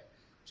with Jay.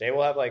 Jay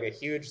will have like a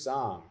huge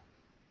song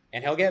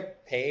and he'll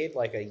get paid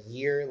like a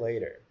year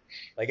later.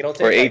 Like it'll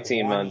take or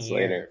 18 like months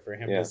later for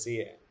him to see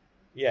it.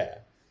 Yeah.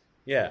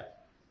 Yeah.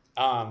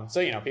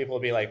 So, people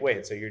will be like,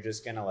 wait, so you're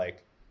just going to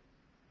like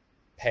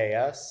pay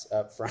us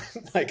up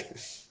front? Like,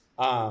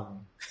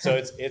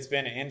 so it's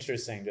been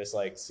interesting just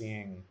like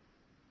seeing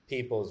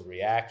people's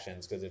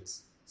reactions, because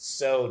it's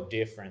so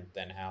different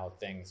than how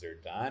things are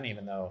done,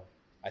 even though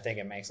I think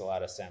it makes a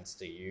lot of sense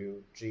to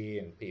you, G,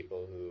 and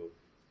people who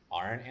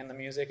aren't in the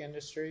music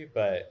industry.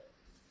 But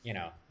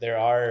there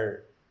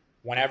are,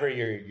 whenever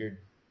you're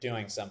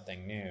doing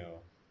something new,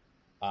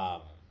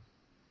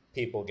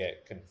 people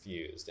get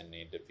confused and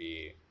need to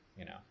be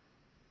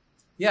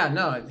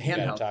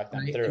handheld. Talk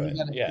them through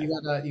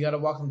it. You gotta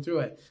walk them through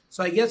it.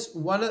 So I guess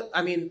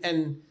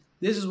and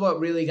this is what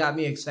really got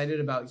me excited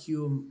about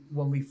Hume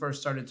when we first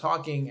started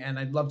talking. And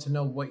I'd love to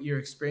know what your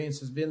experience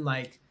has been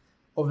like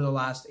over the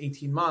last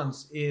 18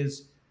 months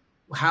is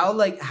how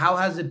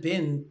has it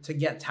been to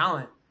get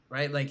talent,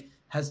 right? Like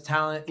has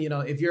talent,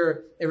 if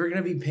you're going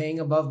to be paying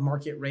above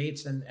market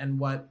rates and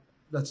what,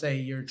 let's say,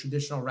 your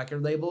traditional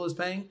record label is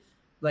paying,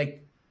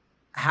 like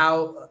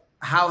how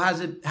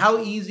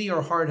easy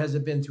or hard has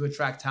it been to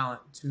attract talent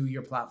to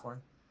your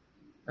platform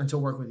and to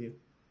work with you?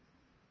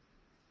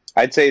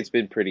 I'd say it's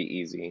been pretty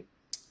easy.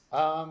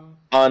 On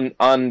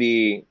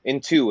the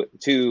in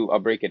two, I'll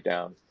break it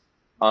down.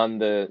 On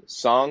the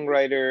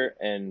songwriter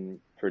and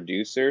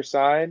producer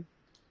side,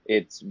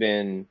 it's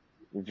been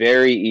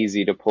very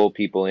easy to pull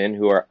people in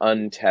who are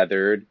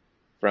untethered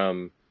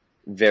from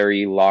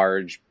very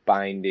large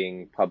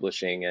binding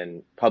publishing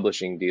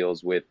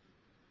deals with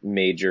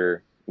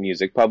major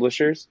music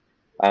publishers.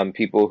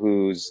 People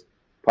whose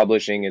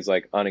publishing is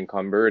like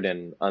unencumbered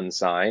and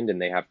unsigned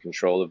and they have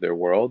control of their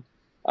world.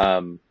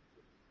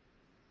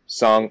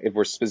 If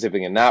we're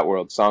specific in that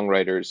world,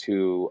 songwriters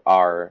who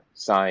are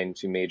signed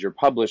to major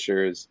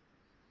publishers,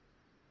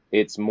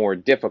 it's more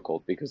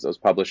difficult because those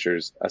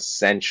publishers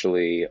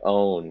essentially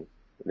own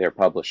their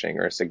publishing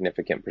or a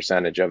significant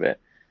percentage of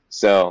it.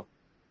 So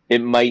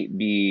it might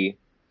be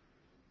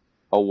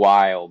a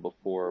while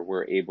before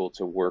we're able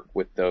to work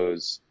with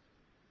songwriters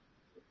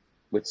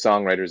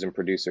and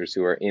producers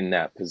who are in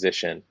that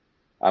position,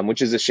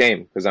 which is a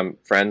shame because I'm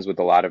friends with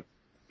a lot of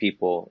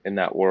people in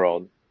that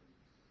world.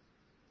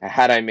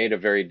 Had I made a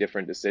very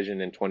different decision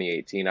in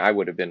 2018, I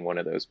would have been one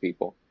of those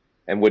people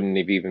and wouldn't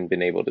have even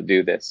been able to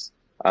do this.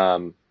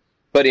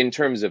 But in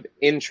terms of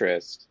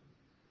interest,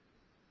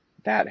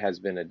 that has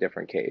been a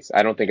different case.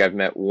 I don't think I've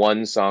met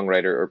one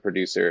songwriter or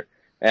producer,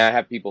 and I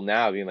have people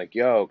now being like,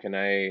 "Yo, can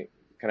I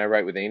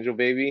write with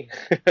Angelbaby?"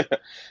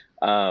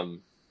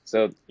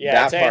 So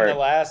yeah, that part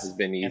has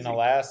been easy.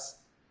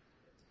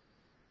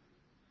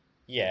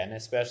 And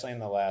especially in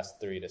the last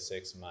 3 to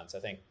 6 months, I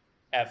think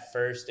at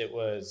first it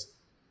was,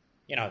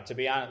 to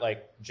be honest,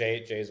 like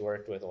Jay's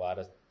worked with a lot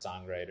of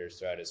songwriters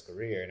throughout his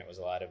career, and it was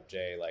a lot of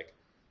Jay like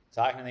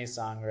talking to these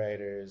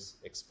songwriters,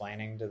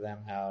 explaining to them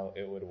how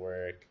it would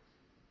work,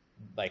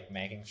 like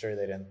making sure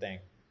they didn't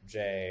think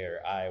Jay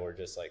or I were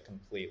just like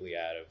completely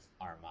out of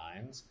our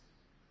minds.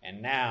 And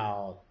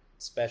now,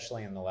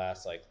 especially in the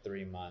last like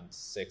 3 months,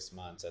 6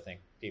 months, I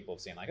think people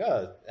have seen like,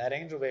 oh, that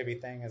Angelbaby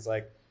thing is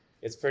like,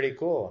 it's pretty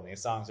cool and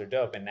these songs are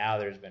dope. And now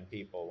there's been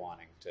people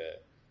wanting to,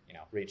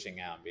 reaching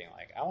out and being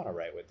like, I want to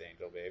write with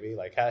Angelbaby.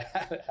 Like, how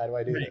do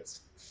I do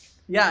this?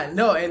 Yeah,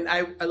 no, and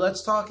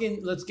let's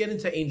get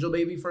into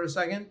Angelbaby for a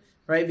second,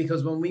 right?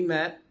 Because when we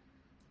met,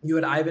 you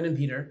had Ivan and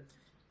Peter,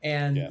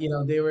 and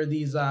they were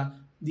these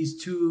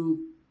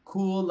two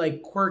cool,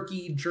 like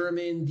quirky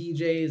German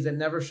DJs that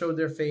never showed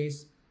their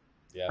face.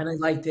 Yeah. And I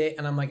liked it,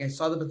 and I'm like, I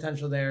saw the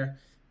potential there.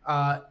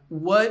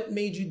 What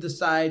made you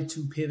decide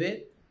to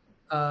pivot,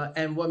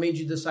 and what made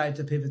you decide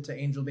to pivot to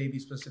Angelbaby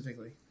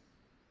specifically?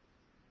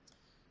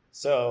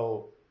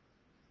 So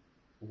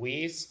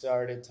we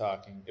started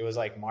talking, it was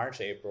like March,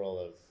 April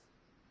of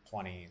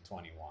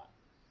 2021.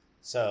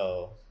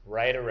 So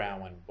right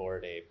around when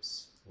Bored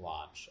Apes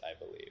launched, I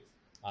believe,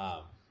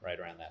 right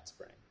around that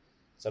spring.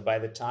 So by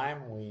the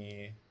time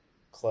we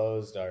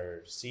closed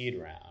our seed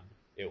round,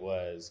 it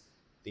was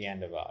the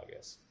end of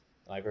August.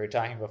 Like we were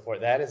talking before,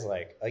 that is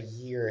like a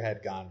year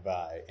had gone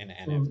by in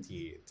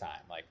NFT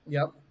time. Like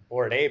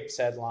Bored Apes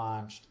had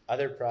launched,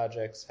 other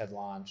projects had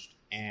launched,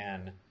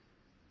 and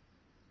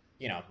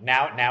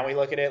now we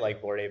look at it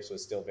like Bored Apes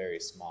was still very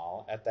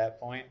small at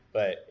that point,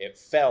 but it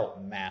felt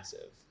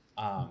massive.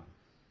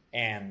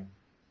 And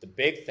the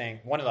big thing,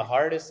 one of the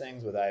hardest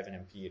things with Ivan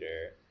and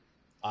Peter,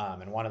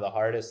 and one of the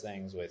hardest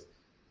things with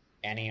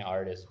any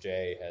artist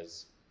Jay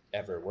has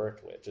ever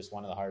worked with, just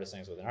one of the hardest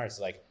things with an artist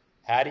is like,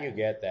 how do you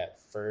get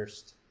that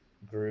first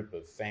group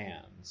of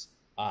fans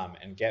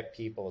and get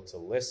people to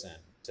listen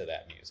to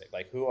that music?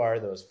 Like, who are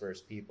those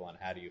first people and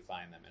how do you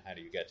find them and how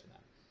do you get to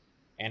them?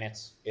 And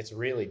it's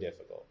really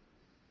difficult.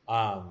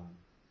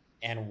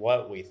 And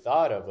what we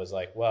thought of was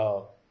like,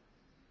 well,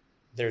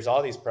 there's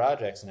all these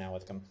projects now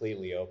with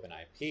completely open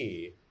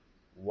IP.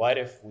 What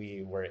if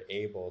we were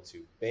able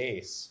to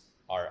base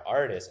our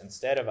artists,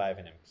 instead of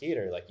Ivan and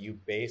Peter, like you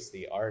base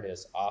the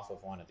artists off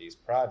of one of these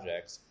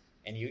projects,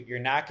 and you're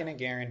not going to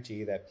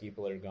guarantee that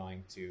people are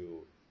going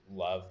to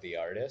love the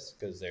artist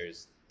because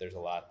there's a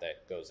lot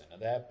that goes into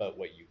that. But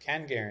what you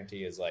can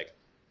guarantee is like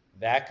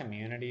that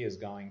community is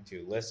going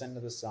to listen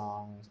to the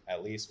songs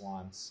at least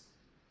once.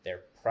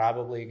 They're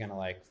probably going to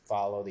like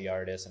follow the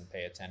artist and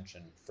pay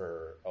attention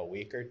for a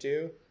week or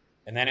two.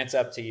 And then it's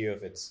up to you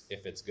if it's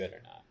good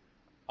or not.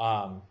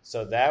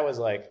 So that was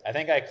like, I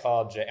think I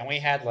called Jay, and we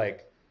had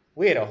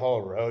a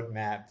whole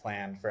roadmap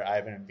planned for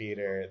Ivan and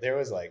Peter. There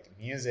was like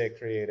music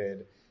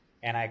created,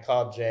 and I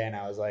called Jay and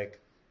I was like,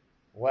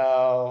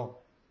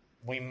 well,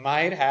 we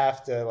might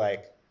have to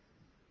like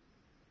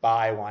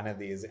buy one of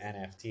these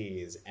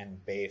NFTs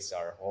and base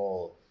our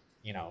whole,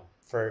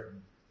 for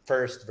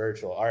first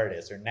virtual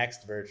artist or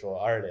next virtual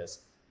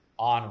artist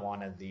on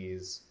one of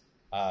these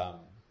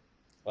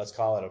let's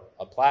call it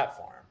a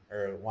platform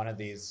or one of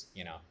these,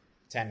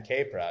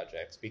 10K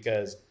projects,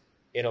 because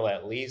it'll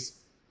at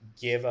least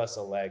give us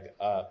a leg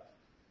up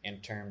in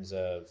terms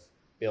of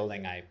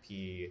building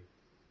IP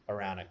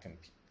around a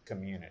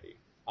community.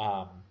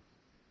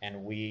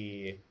 And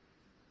we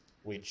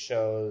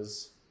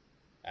chose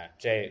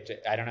Jay.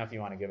 I don't know if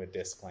you want to give a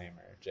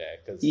disclaimer, Jay,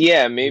 because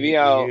Yeah, maybe we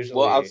I'll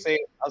usually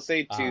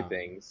say two um,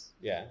 things.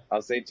 yeah.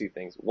 I'll say two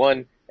things.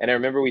 One, and I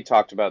remember we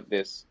talked about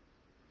this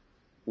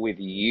with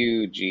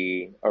you,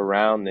 G,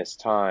 around this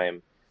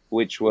time,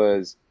 which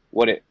was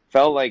what it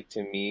felt like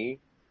to me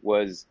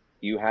was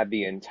you had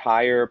the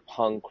entire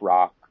punk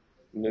rock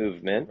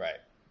movement, Right.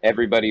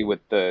 everybody with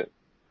the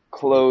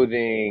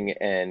clothing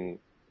and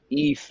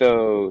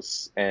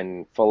ethos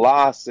and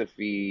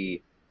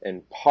philosophy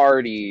and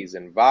parties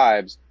and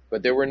vibes,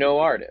 but there were no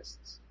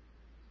artists.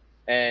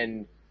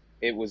 And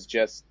it was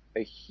just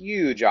a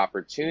huge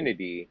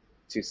opportunity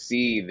to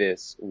see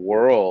this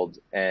world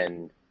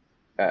and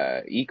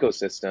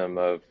ecosystem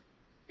of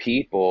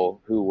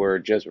people who were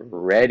just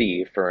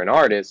ready for an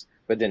artist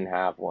but didn't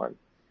have one.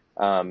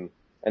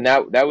 And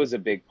that was a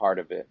big part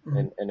of it,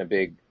 and a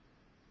big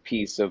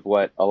piece of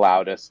what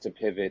allowed us to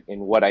pivot in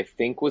what I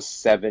think was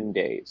 7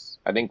 days.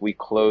 I think we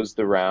closed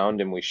the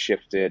round and we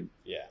shifted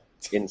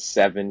in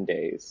 7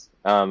 days.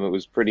 It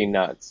was pretty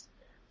nuts.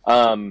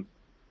 And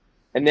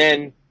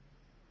then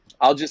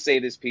I'll just say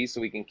this piece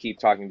so we can keep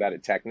talking about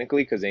it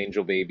technically, because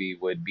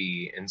Angelbaby would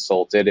be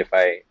insulted if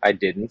I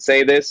didn't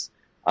say this.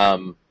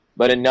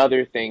 But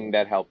another thing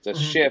that helped us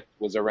shift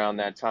was around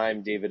that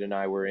time, David and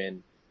I were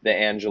in the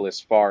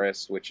Angeles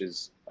Forest, which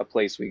is a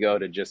place we go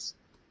to just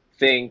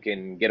think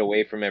and get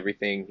away from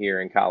everything here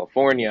in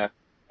California.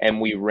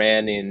 And we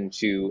ran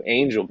into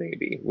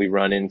Angelbaby. We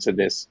run into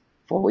this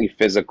fully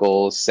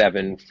physical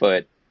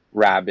 7-foot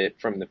rabbit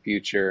from the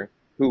future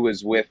who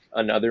was with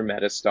another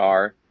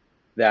metastar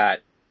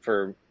that,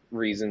 for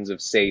reasons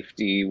of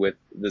safety with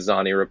the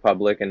Zani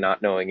Republic and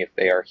not knowing if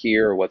they are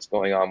here or what's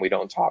going on, we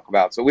don't talk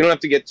about. So we don't have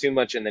to get too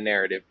much in the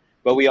narrative,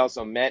 but we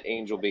also met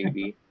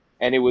Angelbaby,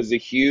 and it was a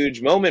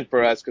huge moment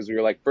for us because we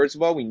were like, first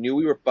of all, we knew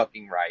we were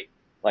fucking right.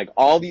 Like,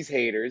 all these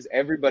haters,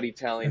 everybody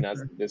telling us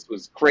that this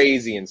was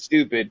crazy and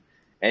stupid,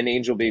 and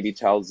Angelbaby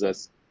tells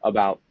us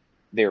about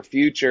their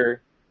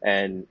future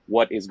and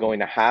what is going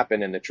to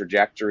happen in the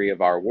trajectory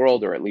of our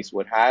world, or at least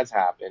what has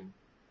happened,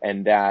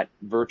 and that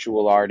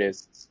virtual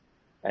artists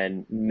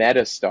and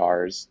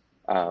metastars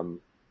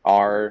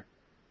are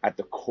at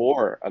the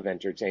core of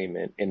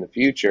entertainment in the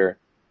future,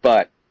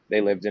 but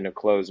they lived in a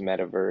closed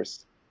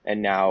metaverse.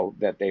 And now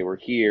that they were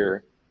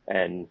here,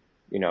 and,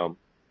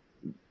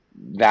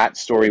 that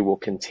story will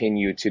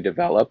continue to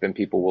develop and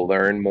people will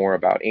learn more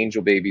about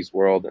Angelbaby's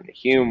world and the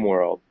Hume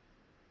world.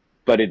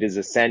 But it is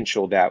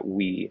essential that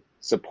we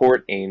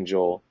support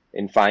Angel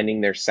in finding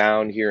their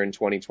sound here in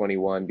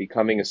 2021,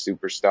 becoming a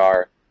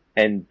superstar,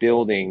 and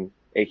building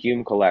a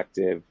Hume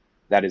collective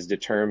that is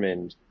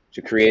determined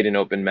to create an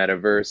open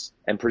metaverse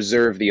and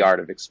preserve the art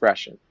of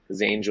expression.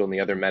 Because Angel and the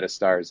other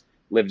metastars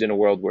lived in a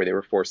world where they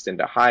were forced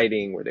into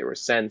hiding, where they were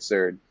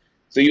censored.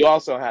 So you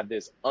also had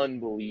this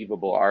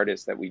unbelievable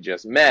artist that we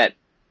just met,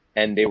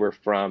 and they were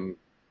from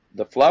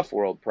the Fluff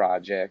World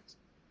project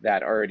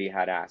that already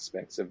had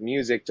aspects of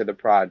music to the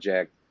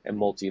project and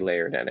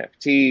multi-layered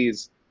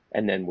NFTs.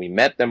 And then we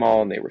met them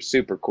all, and they were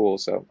super cool.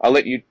 So I'll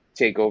let you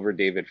take over,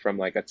 David, from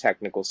like a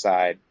technical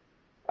side,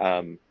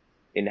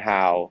 in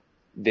how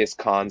this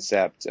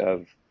concept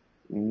of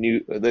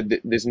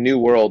this new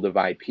world of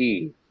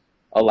IP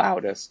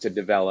allowed us to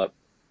develop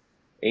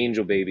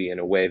Angelbaby in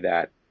a way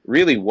that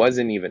really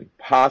wasn't even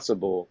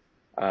possible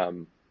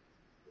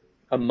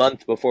a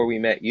month before we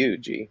met you,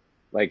 G.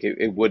 Like,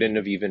 it wouldn't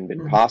have even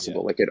been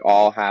possible. Like, it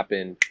all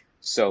happened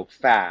so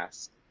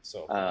fast.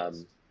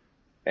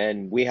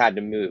 And we had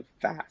to move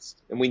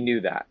fast. And we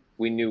knew that.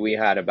 We knew we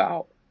had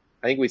about,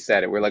 I think we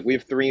said it, we're like, we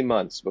have 3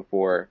 months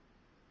before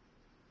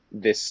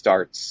this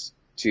starts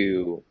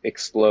to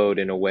explode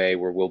in a way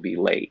where we'll be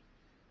late.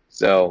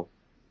 So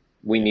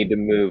we need to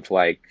move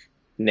like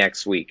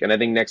next week. And I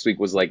think next week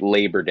was like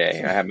Labor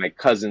Day. I had my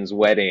cousin's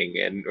wedding,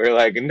 and we're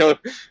like, no,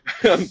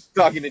 I'm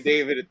talking to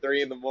David at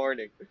 3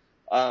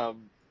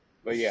 a.m.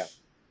 But yeah.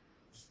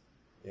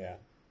 Yeah.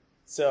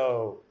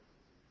 So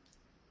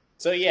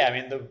yeah, I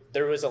mean,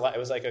 there was a lot. It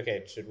was like,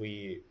 okay, should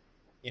we,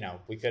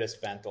 we could have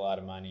spent a lot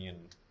of money and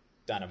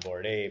done a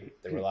Bored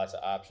Ape. There were lots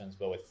of options,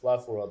 but with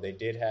Fluff World, they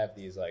did have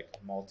these like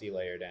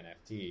multi-layered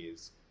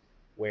NFTs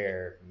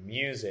where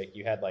music,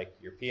 you had like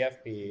your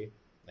PFP,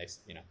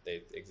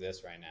 they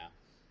exist right now.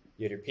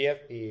 You had your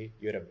PFP,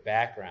 you had a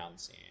background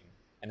scene,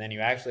 and then you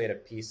actually had a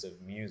piece of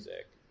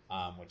music,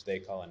 which they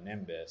call a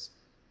nimbus,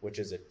 which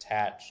is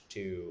attached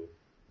to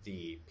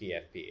the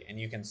PFP, and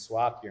you can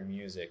swap your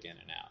music in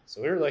and out.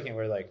 So we're like,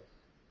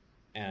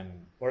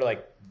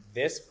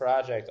 this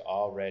project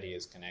already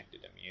is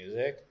connected to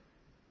music.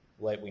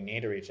 Like, we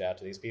need to reach out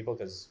to these people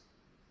because,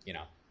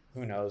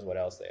 who knows what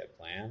else they had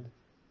planned.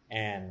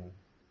 And,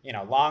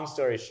 long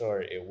story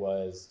short, it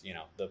was,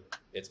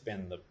 it's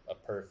been a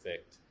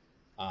perfect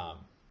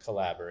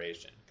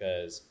collaboration,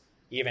 because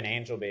even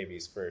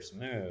Angelbaby's first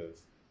move,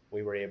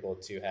 we were able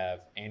to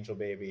have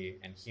Angelbaby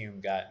and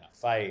Hume got in a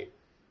fight.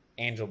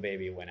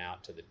 Angelbaby went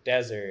out to the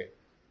desert,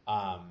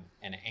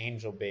 and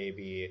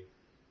Angelbaby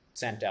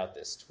sent out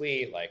this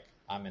tweet like,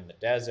 I'm in the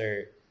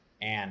desert,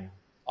 and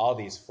all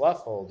these fluff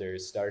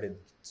holders started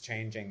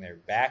changing their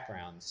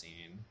background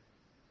scene,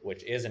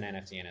 which is an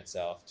NFT in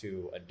itself,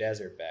 to a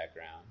desert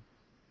background.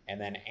 And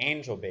then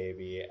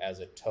Angelbaby, as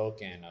a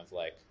token of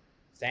like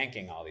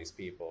thanking all these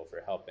people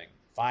for helping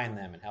find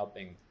them and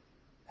helping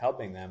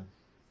them,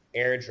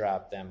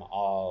 airdrop them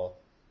all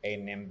a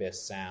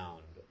Nimbus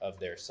sound of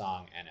their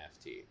song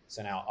NFT.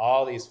 So now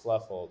all these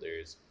fluff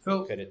holders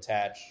could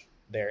attach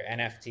their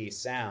NFT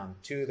sound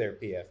to their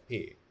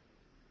PFP.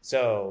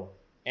 So,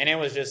 and it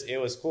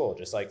was cool,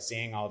 just like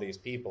seeing all these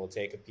people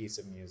take a piece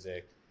of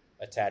music,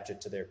 attach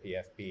it to their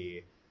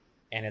PFP,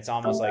 and it's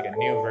almost like a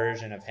new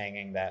version of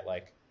hanging that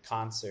like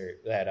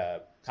concert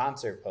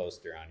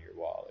poster on your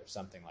wall or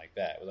something like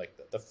that. It was like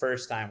the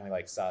first time we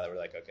like saw that, we're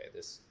like, okay,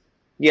 this.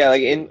 Yeah,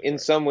 like in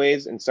some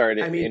ways, and sorry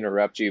to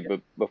interrupt you,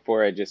 but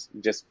before I just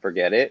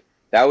forget it,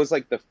 that was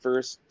like the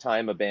first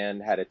time a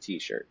band had a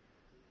T-shirt.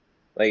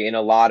 Like in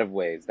a lot of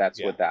ways, that's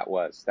what that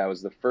was. That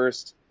was the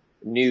first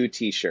new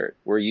T-shirt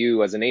where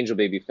you, as an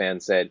Angelbaby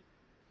fan, said,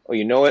 "Oh,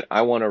 you know what?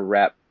 I want to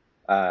rep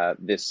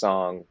this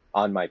song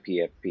on my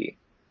PFP,"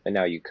 and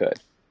now you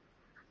could.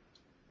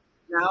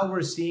 Now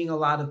we're seeing a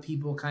lot of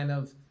people kind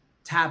of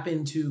tap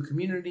into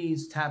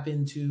communities, tap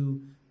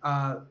into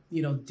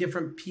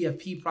different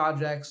PFP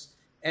projects,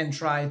 and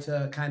try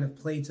to kind of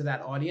play to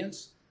that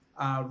audience,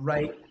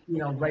 right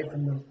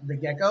from the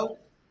get-go.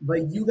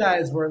 But you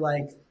guys were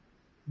like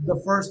the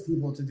first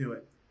people to do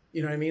it.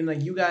 You know what I mean?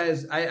 Like you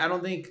guys, I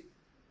don't think,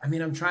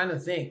 I'm trying to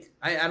think.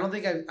 I don't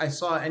think I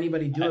saw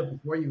anybody do it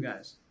before you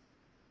guys.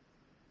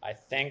 I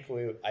think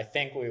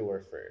we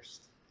were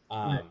first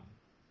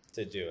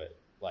to do it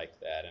like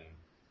that.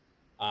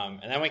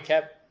 And then we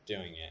kept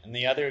doing it. And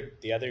the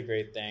other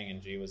great thing, and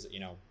G, was,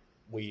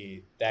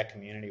 that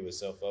community was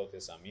so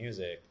focused on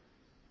music.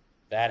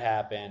 That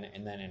happened,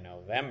 and then in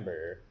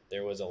November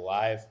there was a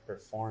live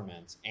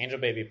performance.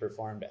 Angelbaby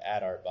performed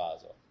at Art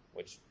Basel,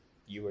 which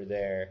you were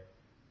there.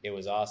 It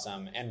was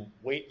awesome, and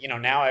we,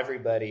 now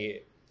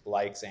everybody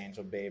likes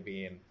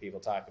Angelbaby, and people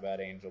talk about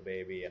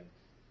Angelbaby, and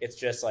it's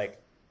just like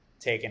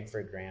taken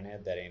for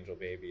granted that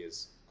Angelbaby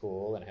is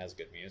cool and has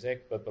good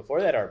music. But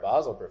before that Art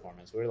Basel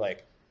performance, we were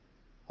like,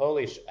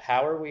 holy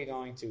how are we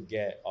going to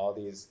get all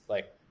these,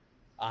 like,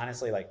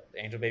 honestly, like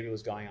Angelbaby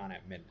was going on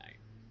at midnight.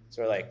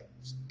 So we're like,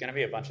 it's going to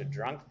be a bunch of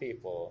drunk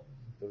people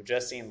who've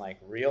just seen like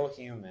real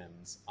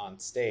humans on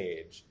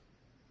stage.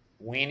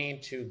 We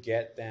need to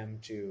get them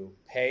to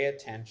pay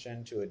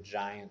attention to a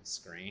giant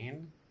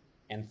screen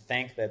and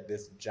think that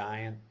this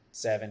giant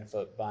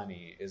 7-foot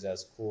bunny is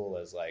as cool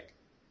as like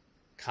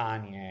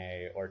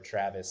Kanye or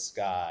Travis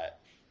Scott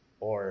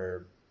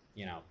or,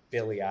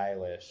 Billie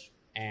Eilish.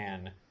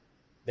 And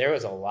there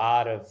was a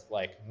lot of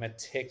like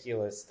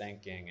meticulous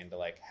thinking into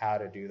like how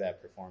to do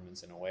that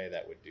performance in a way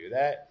that would do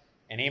that.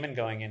 And even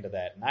going into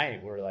that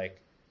night, we're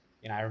like,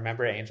 I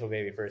remember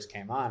Angelbaby first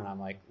came on, and I'm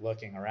like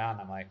looking around,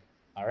 I'm like,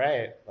 all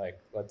right, like,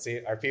 let's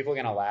see, are people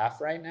going to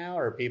laugh right now?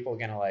 Or are people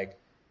going to like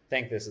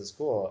think this is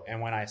cool? And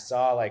when I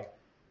saw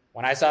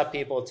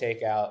people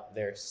take out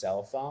their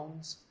cell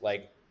phones,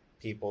 like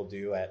people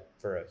do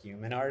for a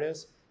human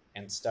artist,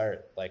 and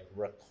start like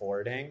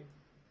recording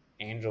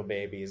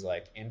Angelbaby's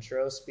like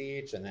intro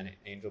speech, and then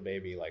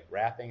Angelbaby like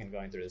rapping and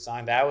going through the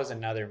song, that was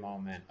another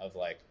moment of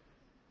like,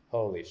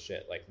 holy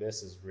shit, like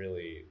this is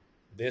really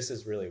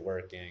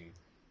working.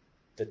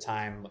 The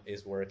time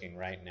is working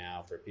right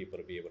now for people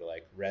to be able to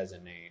like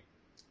resonate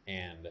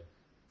and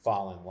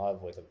fall in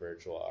love with a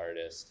virtual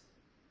artist,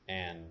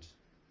 and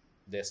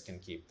this can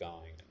keep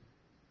going.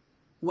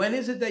 When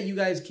is it that you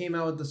guys came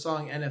out with the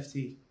song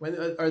NFT? When,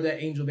 or that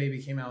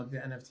Angelbaby came out with the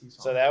NFT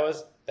song? So that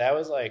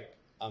was like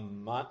a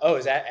month. Oh,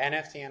 is that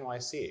NFT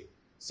NYC?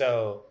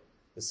 So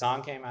the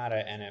song came out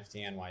at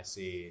NFT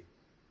NYC,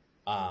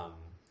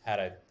 had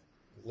a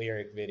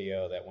lyric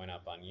video that went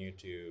up on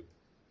YouTube.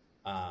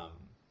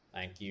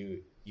 Like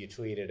you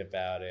tweeted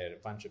about it.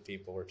 A bunch of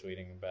people were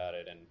tweeting about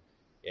it, and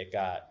it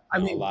got a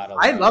lot of love.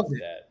 I loved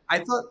it. I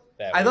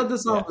thought the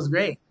song was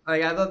great.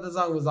 Like I thought the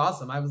song was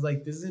awesome. I was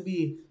like, this would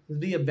be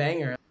a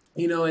banger,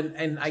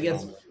 and I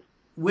guess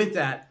with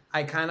that,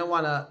 I kind of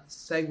want to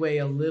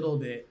segue a little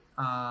bit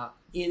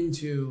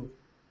into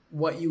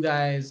what you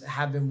guys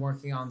have been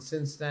working on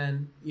since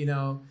then.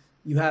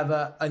 You have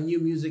a new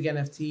music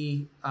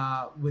NFT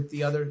with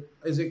the other.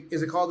 Is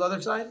it called The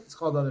Other Side? It's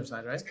called The Other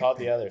Side, right? It's called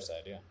The Other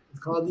Side, yeah. It's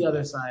called The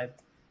Other Side.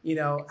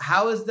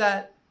 How is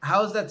that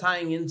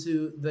tying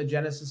into the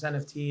Genesis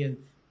NFT,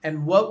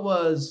 and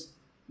what's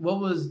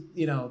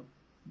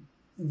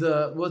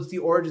the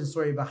origin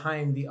story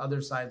behind the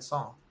Other Side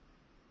song?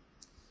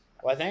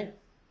 Well, I think,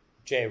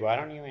 Jay, why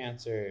don't you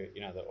answer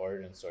the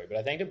origin story? But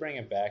I think to bring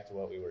it back to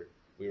what we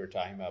were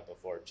talking about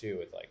before too,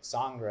 with like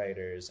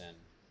songwriters, and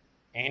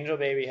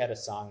Angelbaby had a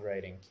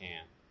songwriting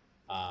camp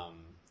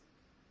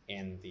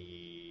in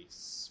the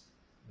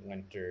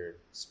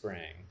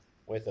spring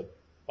with a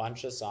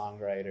bunch of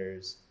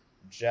songwriters,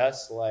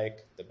 just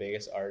like the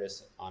biggest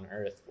artists on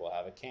earth will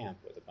have a camp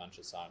with a bunch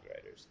of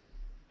songwriters.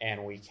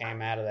 And we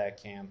came out of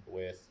that camp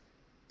with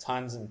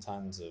tons and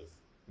tons of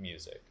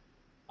music.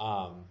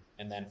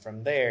 And then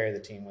from there, the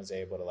team was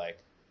able to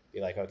like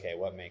be like, okay,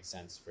 what makes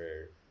sense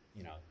for,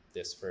 you know,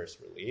 this first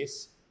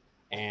release?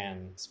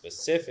 And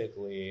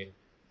specifically,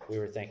 we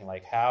were thinking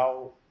like,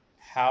 how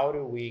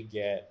do we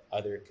get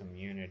other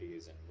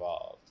communities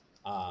involved?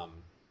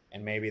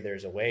 And maybe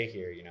there's a way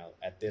here, you know,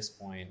 at this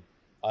point,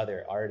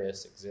 other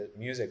artists exist,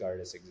 music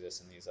artists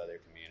exist in these other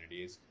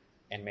communities.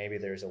 And maybe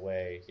there's a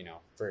way, you know,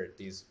 for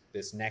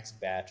this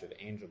next batch of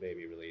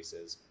Angelbaby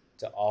releases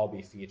to all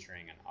be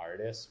featuring an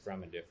artist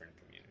from a different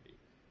community.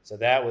 So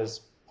that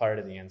was part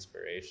of the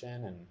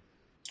inspiration. And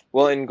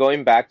well, and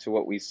going back to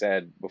what we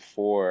said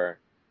before,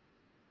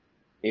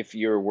 if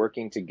you're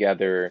working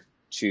together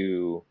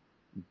to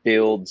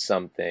build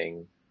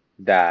something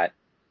that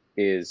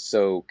is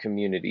so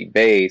community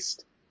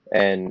based,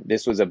 and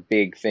this was a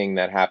big thing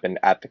that happened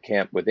at the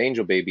camp with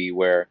Angelbaby,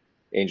 where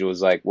Angel was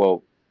like,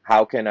 well,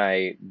 how can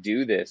I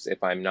do this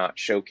if I'm not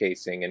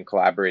showcasing and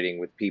collaborating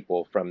with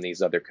people from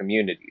these other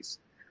communities?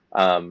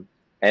 And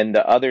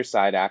the other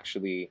side,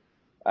 actually,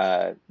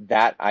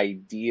 that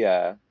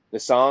idea, the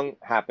song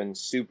happened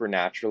super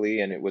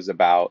naturally, and it was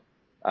about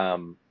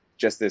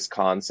just this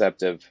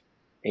concept of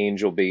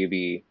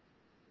Angelbaby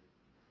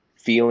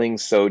feeling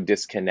so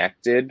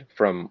disconnected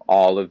from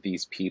all of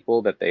these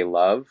people that they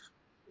love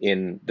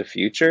in the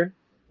future.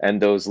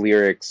 And those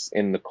lyrics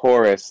in the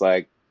chorus,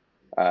 like,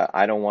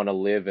 I don't want to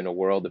live in a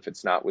world if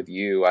it's not with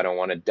you. I don't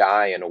want to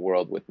die in a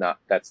world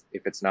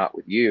if it's not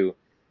with you,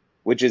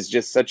 which is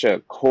just such a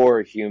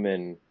core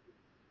human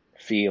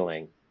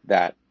feeling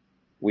that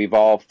we've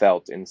all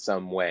felt in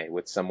some way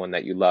with someone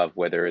that you love,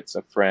 whether it's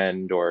a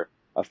friend or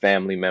a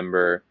family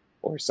member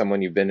or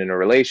someone you've been in a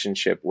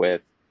relationship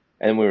with.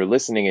 And we were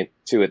listening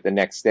to it the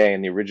next day,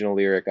 and the original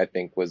lyric, I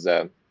think, was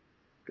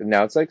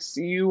now it's like,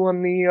 see you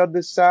on the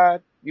other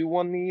side, you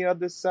on the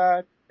other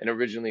side. And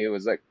originally it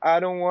was like, I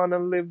don't want to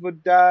live or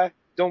die,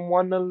 don't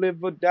want to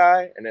live or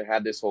die. And it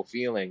had this whole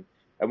feeling.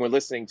 And we're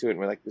listening to it and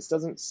we're like, this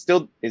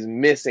still is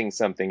missing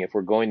something if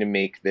we're going to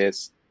make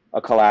this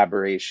a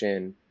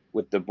collaboration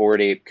with the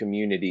Bored Ape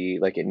community.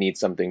 Like, it needs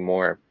something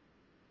more.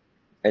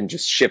 And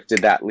just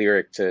shifted that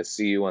lyric to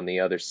see you on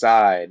the other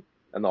side,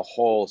 and the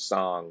whole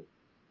song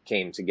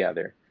came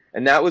together.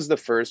 And that was the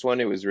first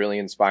one. It was really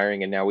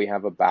inspiring. And now we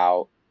have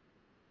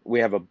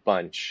a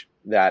bunch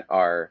that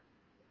are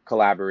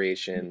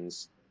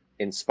collaborations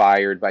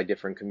inspired by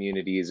different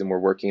communities, and we're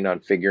working on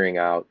figuring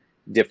out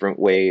different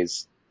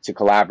ways to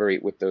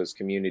collaborate with those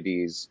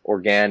communities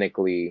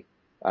organically.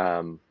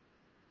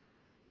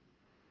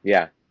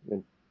 Yeah,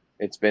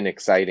 it's been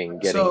exciting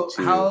getting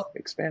to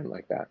expand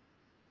like that.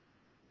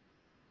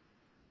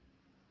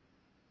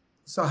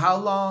 So how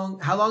long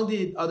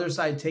did Other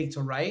Side take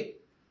to write,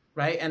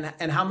 right?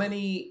 And how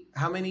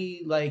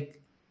many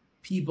like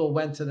people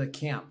went to the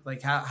camp?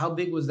 Like how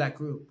big was that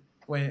group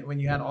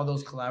when you had all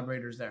those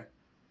collaborators there?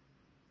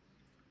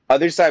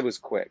 Other Side was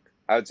quick.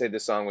 I would say the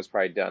song was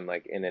probably done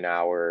like in an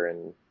hour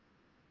and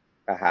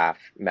a half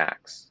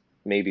max,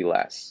 maybe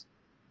less.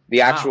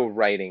 The actual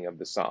writing of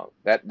the song,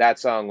 that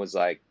song was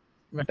like,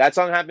 that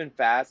song happened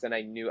fast, and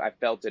I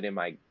felt it in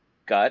my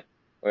gut.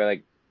 Or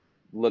like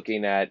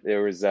looking at,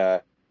 there was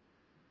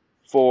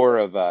 4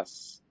 of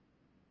us.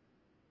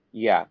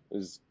 Yeah, it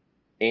was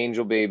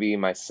Angelbaby,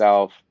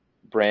 myself,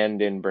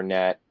 Brandon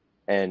Burnett,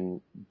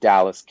 and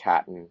Dallas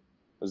Catton.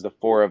 It was the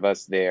 4 of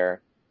us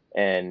there.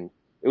 And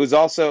it was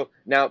also,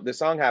 now the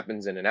song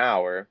happens in an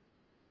hour,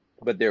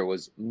 but there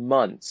was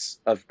months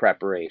of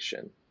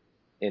preparation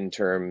in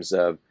terms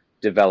of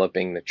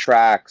developing the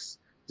tracks,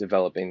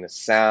 developing the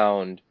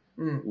sound,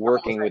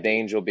 working with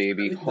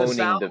Angelbaby, honing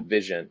the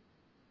vision.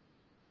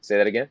 Say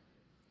that again?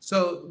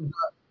 So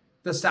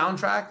the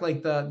soundtrack,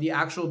 like the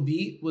actual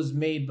beat, was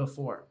made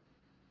before?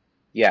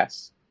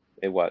 Yes,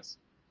 it was.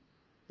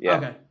 Yeah.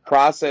 Okay.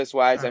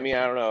 Process-wise, I mean,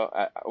 I don't know.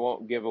 I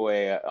won't give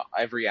away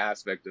every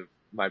aspect of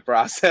my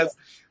process,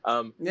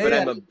 but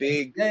I'm a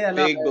big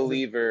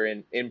believer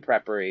in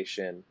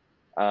preparation.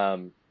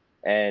 And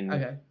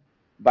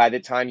by the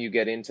time you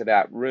get into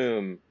that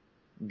room,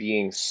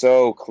 being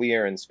so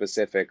clear and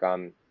specific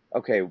on,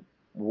 okay,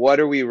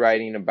 what are we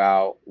writing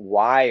about?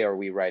 Why are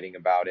we writing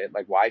about it?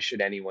 Like, why should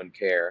anyone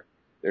care?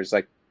 There's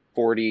like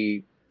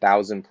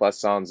 40,000 plus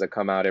songs that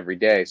come out every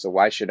day. So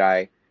why should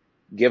I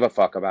give a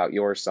fuck about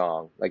your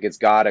song? Like, it's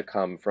got to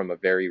come from a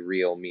very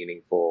real,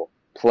 meaningful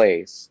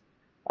place.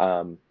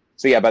 So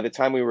yeah, by the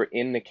time we were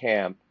in the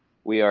camp,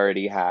 we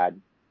already had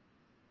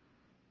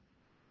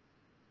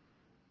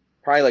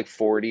probably like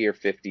 40 or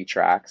 50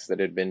 tracks that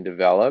had been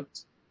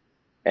developed,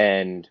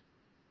 and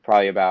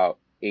probably about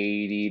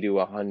 80 to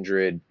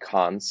 100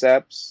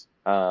 concepts,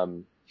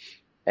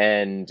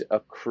 and a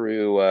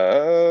crew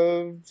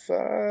of,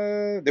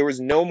 there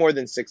was no more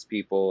than 6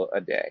 people a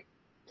day,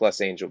 plus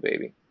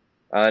Angelbaby.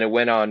 And it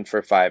went on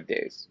for 5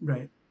 days.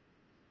 Right.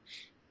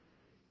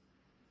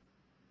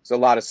 It's a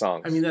lot of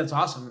songs. I mean, that's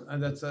awesome.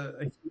 That's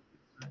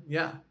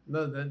yeah,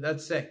 no,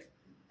 that's sick.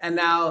 And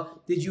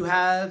now, did you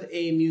have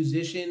a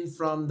musician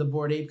from the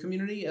Bored Ape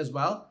community as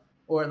well?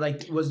 Or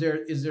like,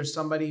 is there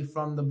somebody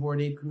from the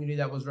Bored Ape community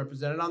that was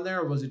represented on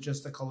there, or was it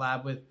just a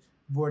collab with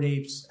Bored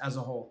Apes as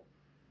a whole?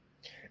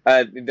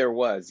 There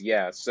was,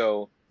 yeah.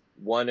 So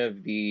one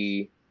of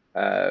the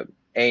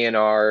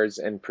A&Rs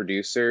and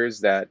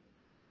producers that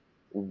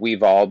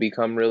we've all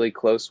become really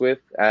close with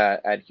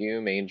at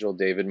Hume, Angel,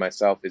 David,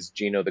 myself, is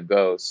Gino the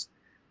Ghost.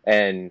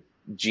 And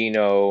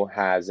Gino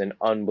has an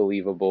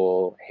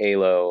unbelievable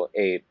Halo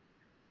ape.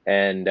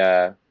 And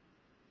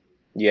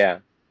yeah,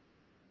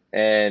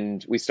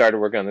 and we started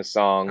working on the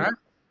song. All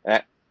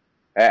I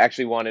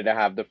actually wanted to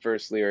have the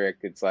first lyric.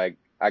 It's like,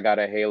 I got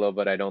a halo,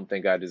 but I don't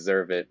think I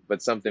deserve it.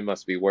 But something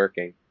must be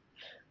working.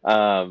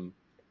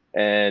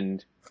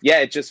 And yeah,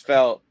 it just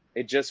felt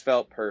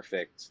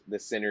perfect. The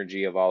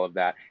synergy of all of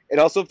that. It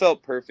also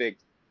felt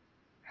perfect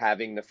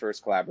having the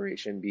first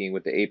collaboration being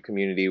with the ape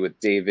community, with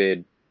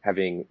David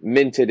having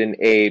minted an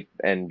ape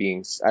and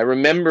being. I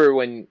remember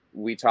when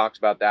we talked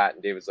about that,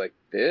 and David was like,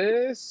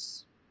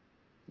 "This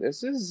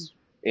is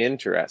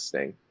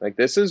interesting. Like,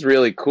 this is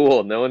really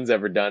cool. No one's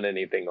ever done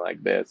anything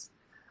like this."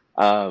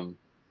 Um,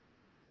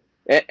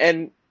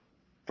 and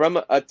from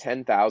a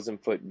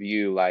 10,000-foot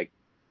view, like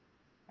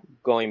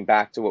going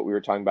back to what we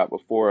were talking about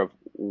before of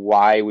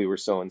why we were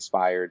so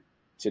inspired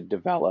to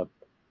develop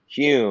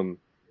Hume,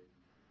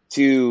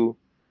 to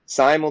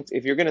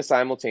if you're going to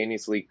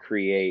simultaneously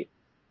create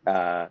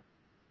a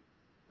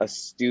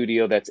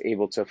studio that's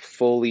able to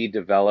fully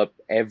develop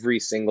every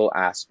single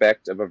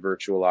aspect of a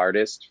virtual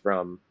artist,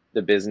 from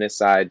the business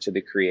side to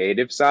the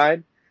creative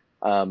side,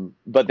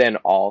 but then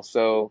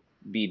also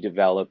be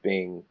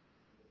developing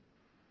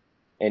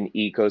an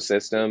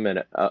ecosystem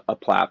and a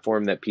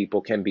platform that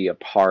people can be a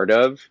part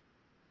of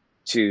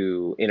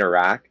to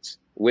interact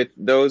with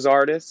those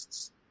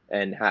artists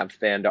and have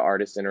fan to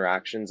artist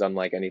interactions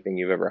unlike anything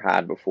you've ever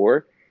had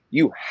before,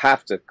 you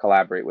have to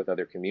collaborate with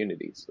other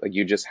communities. Like,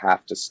 you just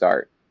have to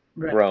start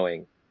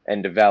growing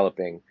and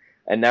developing.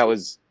 And that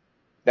was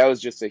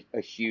just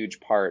a huge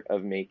part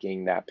of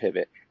making that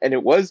pivot. And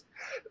it was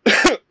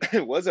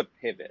it was a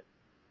pivot.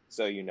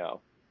 So,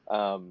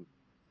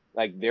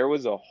 like, there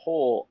was a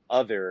whole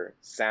other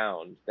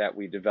sound that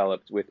we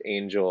developed with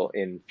Angel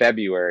in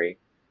February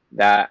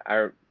that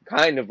are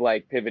kind of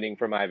like pivoting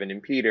from Ivan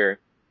and Peter,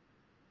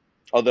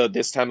 although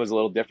this time was a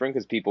little different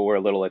because people were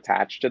a little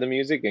attached to the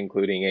music,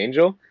 including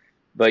Angel.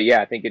 But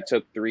yeah, I think it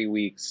took 3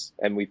 weeks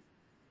and we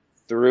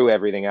threw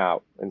everything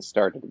out and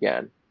started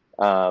again.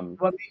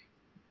 What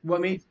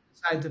made you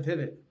decide to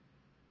pivot?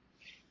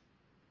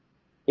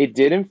 It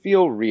didn't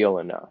feel real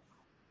enough.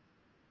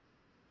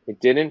 It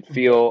didn't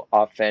feel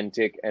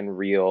authentic and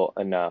real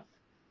enough.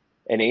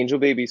 And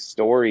Angelbaby's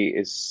story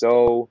is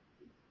so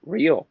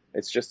real.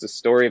 It's just a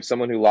story of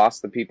someone who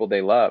lost the people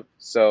they love.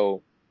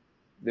 So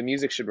the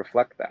music should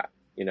reflect that,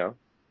 And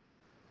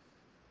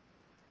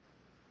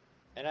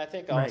I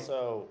think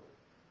also,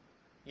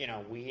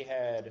 we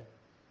had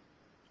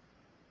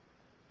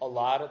a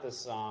lot of the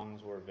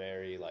songs were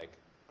very like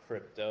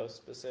crypto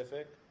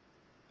specific.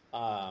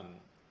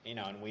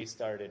 And we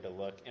started to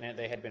look, and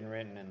they had been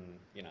written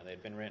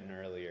they'd been written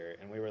earlier,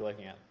 and we were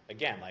looking at,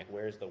 again, like,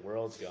 where's the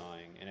world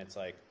going? And it's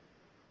like,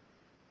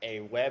 a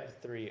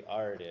Web3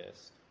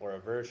 artist or a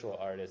virtual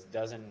artist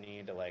doesn't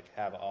need to like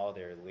have all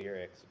their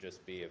lyrics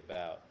just be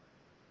about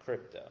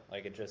crypto.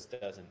 Like, it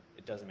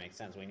doesn't make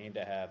sense. We need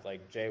to have,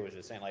 like Jay was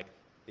just saying, like,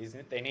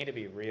 they need to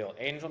be real.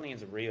 Angel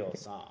needs real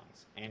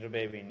songs.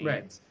 Angelbaby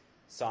needs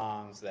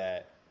songs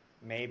that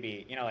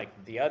maybe, like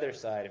the other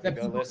side, if you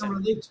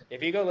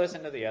go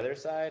listen to the other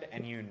side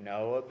and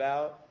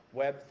about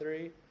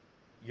Web3,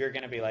 you're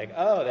going to be like,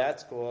 oh,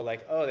 that's cool.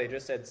 Like, oh, they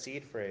just said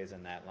seed phrase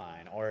in that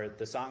line, or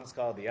the song's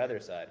called The Other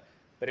Side.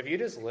 But if you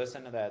just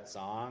listen to that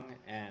song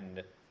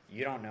and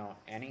you don't know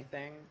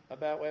anything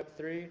about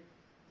Web3,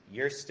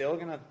 you're still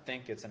going to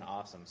think it's an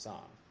awesome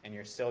song, and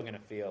you're still going to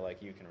feel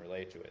like you can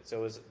relate to it. So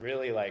it was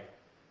really like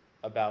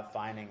about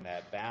finding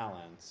that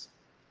balance,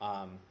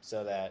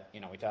 so that,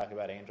 we talk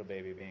about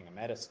Angelbaby being a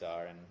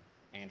metastar and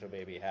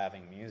Angelbaby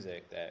having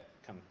music that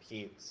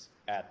competes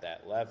at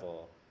that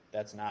level.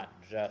 That's not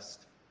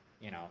just,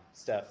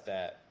 stuff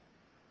that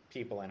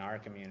people in our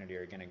community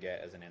are going to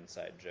get as an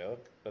inside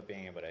joke, but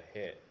being able to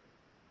hit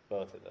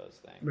both of those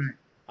things. Right.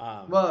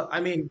 Well, I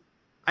mean,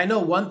 I know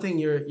one thing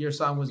your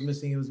song was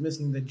missing. It was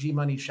missing the G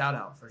Money shout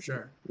out for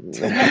sure.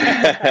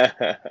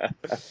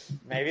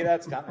 Maybe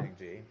that's coming,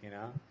 G,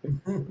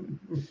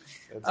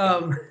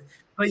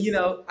 But,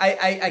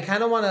 I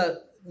kind of want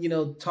to,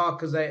 talk,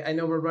 because I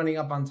know we're running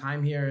up on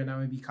time here, and I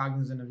want to be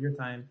cognizant of your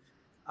time.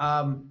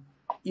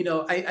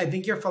 I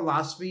think your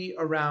philosophy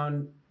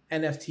around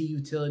NFT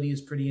utility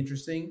is pretty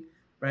interesting,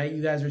 right?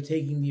 You guys are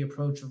taking the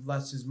approach of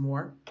less is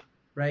more,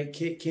 right?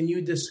 Can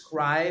you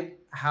describe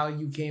how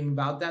you came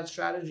about that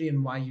strategy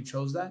and why you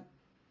chose that?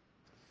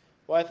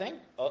 Well, I think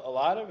a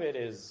lot of it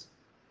is,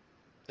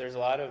 there's a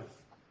lot of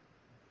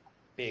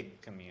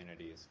big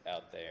communities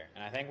out there.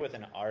 And I think with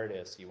an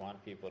artist, you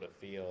want people to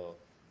feel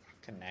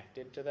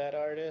connected to that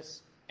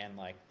artist and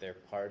like they're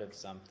part of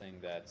something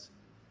that's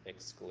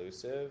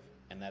exclusive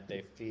and that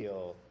they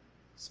feel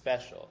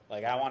special.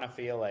 Like I want to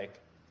feel like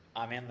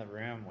I'm in the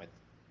room with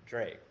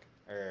Drake,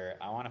 or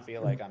I want to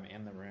feel like I'm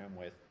in the room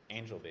with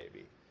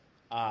Angelbaby.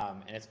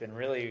 And it's been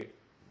really,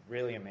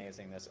 really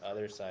amazing. This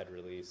Other Side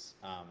release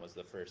was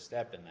the first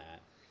step in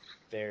that.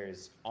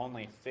 There's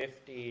only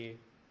 50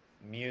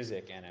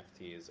 music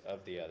NFTs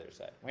of The Other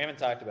Side. We haven't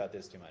talked about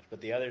this too much,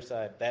 but The Other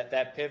Side,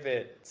 that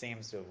pivot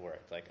seems to have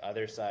worked. Like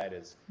Other Side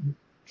is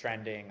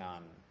trending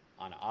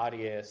on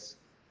Audius.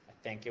 I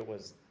think it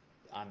was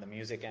on the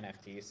music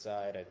NFT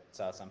side. I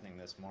saw something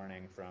this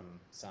morning from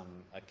some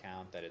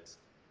account that it's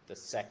the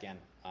second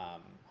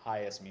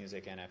highest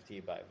music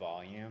NFT by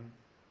volume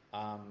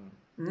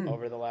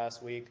over the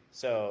last week.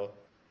 So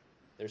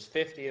there's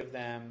 50 of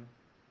them.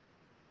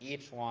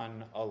 Each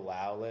one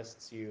allow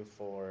lists you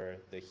for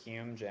the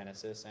Hume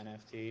Genesis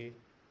NFT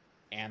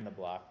and the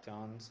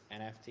Blocktones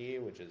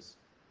NFT, which is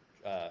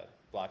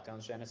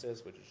Blocktones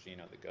Genesis, which is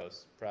the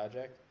Ghost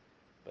project.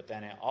 But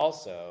then it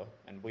also,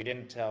 and we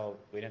didn't tell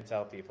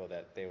people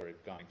that they were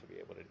going to be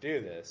able to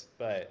do this,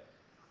 but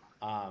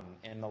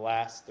in the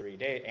last 3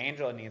 days,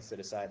 Angel needs to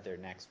decide their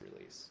next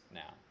release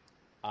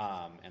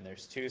now. And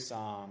there's 2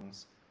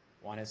 songs.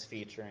 One is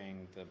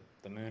featuring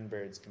the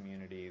Moonbirds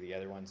community. The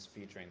other one's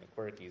featuring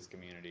the Quirkies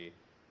community.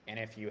 And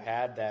if you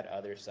had that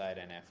Other Side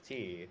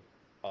NFT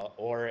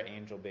or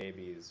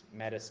Angelbaby's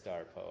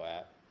Metastar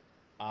POAP,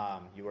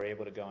 you were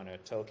able to go in a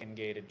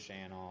token-gated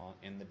channel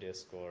in the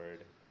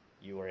Discord.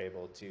 You were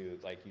able to,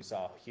 you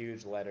saw a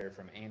huge letter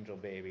from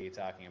Angelbaby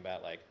talking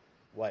about,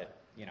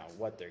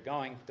 what they're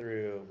going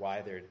through,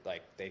 why they're,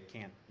 they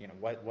can't,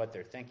 what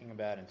they're thinking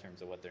about in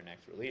terms of what their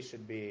next release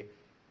should be.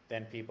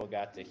 Then people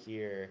got to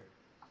hear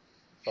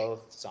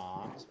both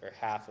songs, or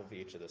half of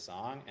each of the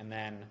song, and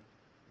then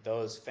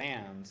those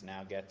fans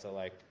now get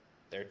to,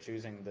 they're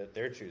choosing the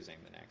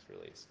next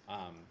release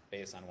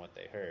based on what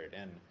they heard.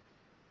 And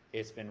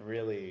it's been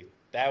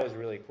that was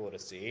really cool to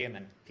see. And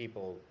then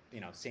people,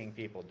 seeing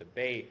people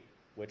debate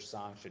which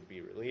song should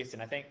be released.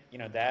 And I think,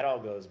 that all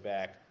goes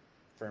back,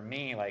 for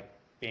me,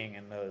 being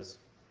in those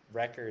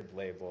record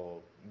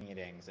label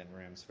meetings and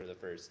rooms for the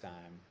first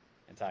time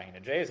and talking to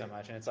Jay so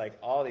much. And it's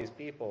all these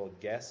people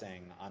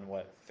guessing on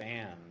what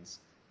fans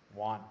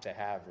want to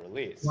have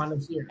released.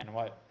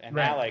 And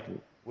now,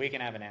 we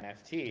can have an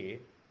NFT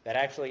that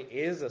actually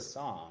is a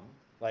song.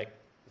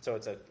 So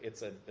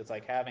it's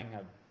like having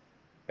a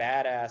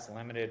badass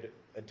limited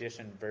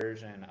edition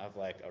version of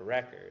a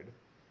record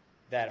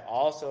that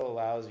also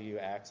allows you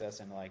access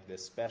in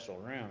this special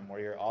room where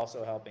you're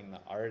also helping the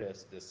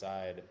artist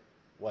decide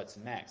what's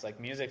next.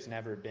 Music's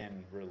never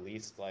been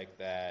released like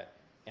that,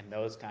 and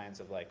those kinds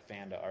of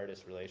fan to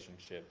artist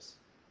relationships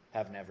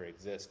have never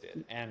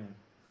existed. And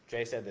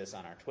Jay said this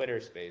on our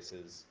Twitter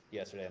spaces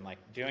yesterday, and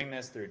doing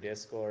this through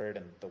Discord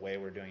and the way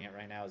we're doing it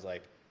right now is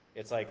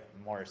it's like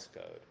Morse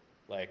code.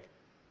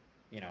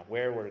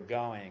 Where we're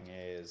going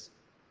is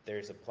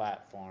there's a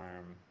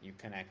platform, you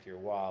connect your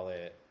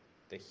wallet,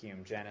 the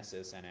Hume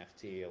Genesis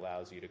NFT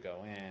allows you to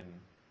go in,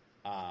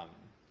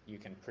 you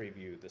can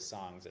preview the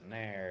songs in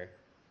there.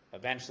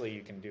 Eventually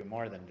you can do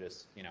more than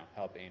just,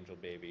 help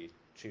Angelbaby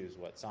choose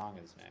what song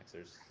is next.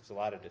 There's a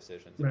lot of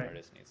decisions an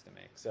artist needs to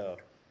make. So,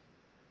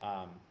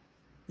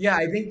 yeah,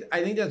 I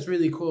think that's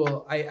really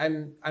cool.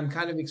 I'm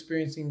kind of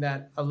experiencing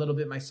that a little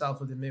bit myself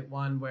with Emit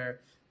One,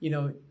 where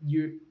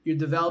you're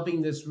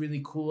developing this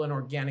really cool and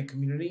organic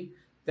community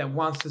that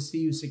wants to see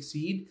you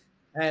succeed,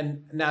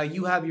 and now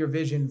you have your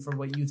vision for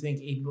what you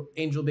think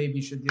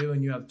Angelbaby should do,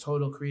 and you have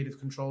total creative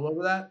control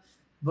over that.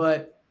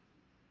 But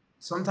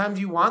sometimes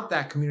you want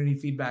that community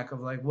feedback of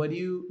what do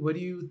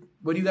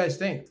you guys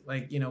think?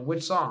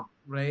 Which song,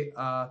 right?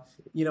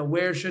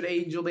 Where should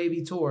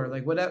Angelbaby tour?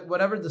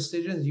 Whatever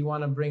decisions you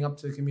want to bring up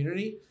to the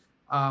community,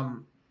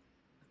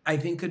 I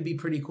think could be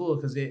pretty cool,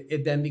 because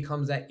it then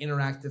becomes that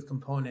interactive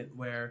component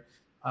where,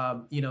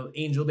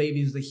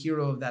 Angelbaby is the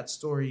hero of that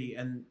story,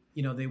 and,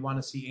 they want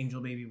to see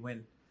Angelbaby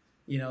win,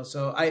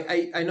 So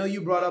I know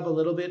you brought up a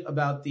little bit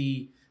about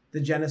the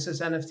Genesis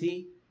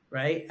NFT,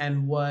 right?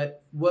 And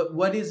what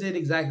is it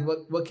exactly?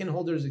 What can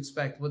holders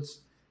expect?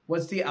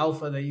 What's the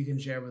alpha that you can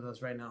share with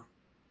us right now?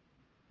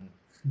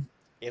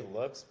 It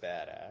looks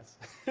badass,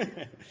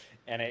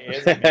 and it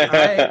is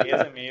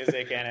a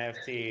music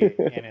NFT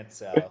in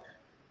itself.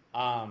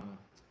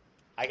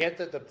 I get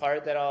that the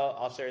part that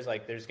I'll share is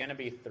there's going to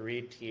be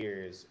 3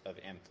 tiers of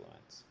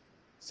influence.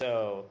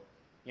 So,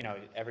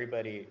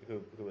 everybody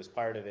who was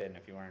part of it, and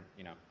if you weren't,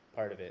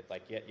 part of it,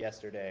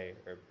 yesterday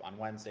or on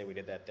Wednesday, we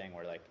did that thing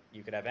where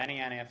you could have any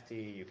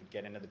NFT, you could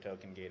get into the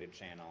token gated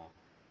channel,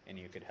 and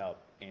you could help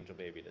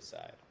Angelbaby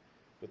decide.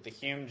 With the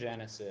Hume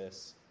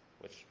Genesis,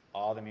 which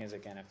all the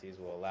music NFTs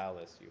will allow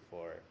list you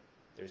for,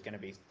 there's going to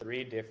be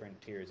 3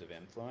 different tiers of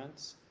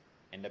influence,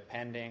 and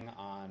depending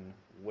on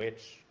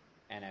which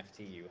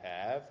NFT you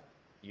have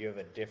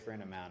a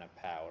different amount of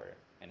power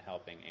in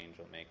helping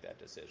Angel make that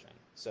decision.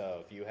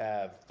 So if you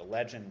have the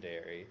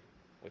legendary,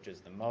 which is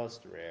the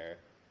most rare,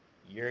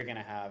 you're going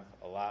to have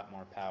a lot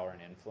more power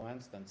and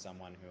influence than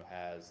someone who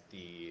has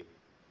the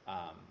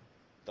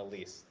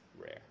least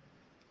rare.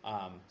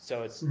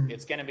 So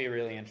it's going to be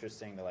really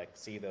interesting to like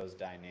see those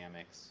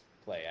dynamics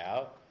play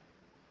out.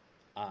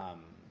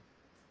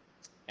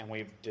 And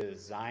we've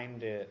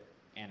designed it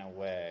in a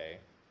way.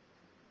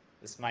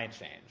 This might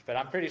change, but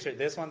I'm pretty sure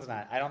this one's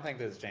not. I don't think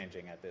this is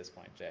changing at this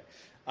point, Jay.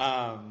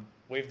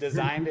 We've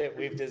designed it.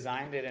 We've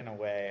designed it in a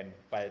way, and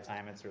by the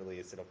time it's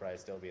released, it'll probably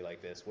still be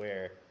like this,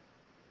 where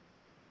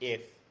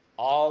if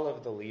all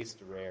of the least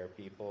rare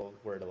people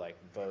were to like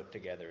vote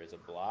together as a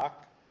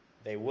block,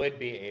 they would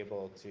be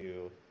able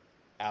to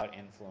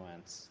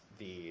out-influence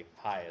the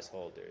highest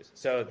holders.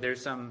 So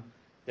there's some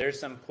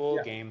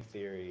cool game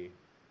theory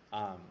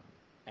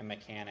and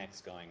mechanics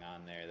going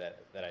on there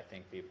that I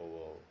think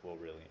people will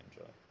really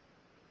enjoy.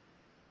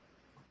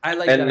 I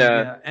like that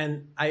idea,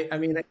 and I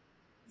mean,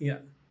 yeah,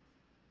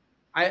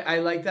 I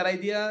like that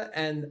idea,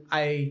 and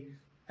I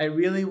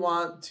really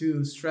want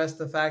to stress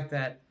the fact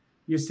that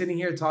you're sitting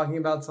here talking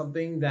about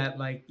something that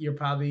like you're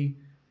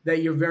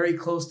very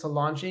close to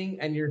launching,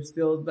 and you're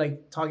still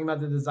like talking about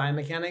the design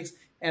mechanics,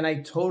 and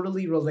I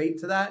totally relate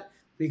to that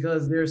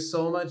because there's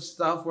so much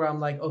stuff where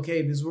I'm like,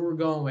 okay, this is what we're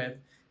going with,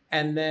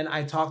 and then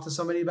I talk to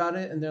somebody about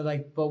it, and they're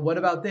like, but what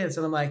about this?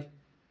 And I'm like,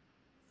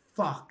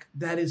 fuck,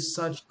 that is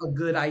such a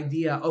good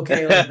idea.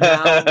 Okay, like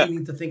now we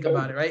need to think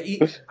about it,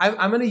 right?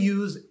 I'm going to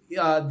use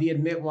the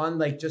admit one,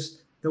 like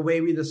just the way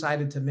we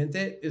decided to mint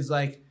it is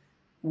like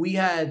we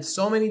had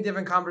so many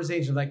different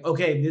conversations. Like,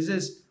 okay, this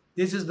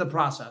is the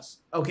process.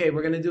 Okay,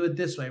 we're going to do it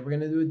this way. We're going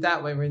to do it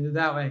that way. We're going to do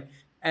it that way.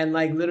 And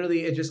like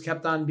literally it just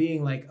kept on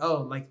being like,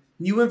 oh, like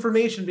new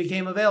information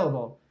became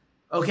available.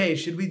 Okay,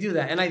 should we do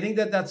that? And I think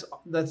that's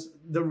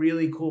the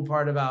really cool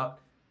part about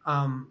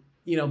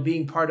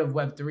being part of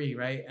Web3,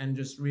 right? And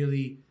just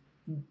really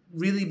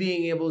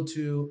being able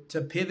to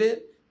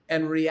pivot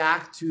and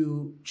react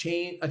to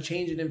a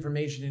change in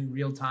information in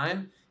real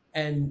time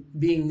and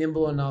being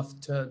nimble enough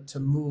to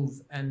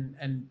move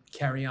and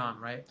carry on,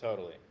 right?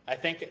 Totally. I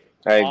think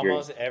I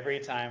almost agree. every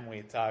time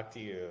we talk to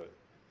you,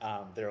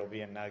 there will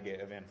be a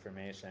nugget of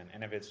information.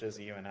 And if it's just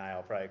you and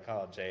I'll probably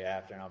call Jay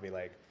after and I'll be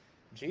like,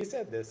 G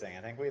said this thing. I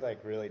think we like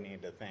really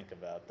need to think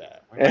about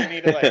that. We might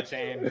need to like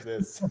change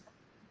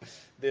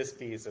this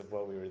piece of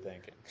what we were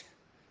thinking.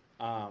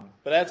 But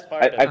that's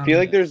part of I feel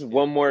like there's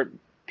one more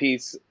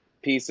piece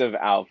of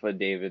alpha,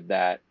 David,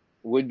 that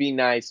would be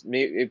nice.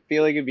 I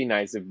feel like it'd be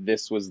nice if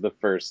this was the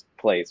first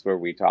place where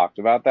we talked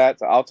about that.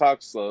 So I'll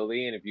talk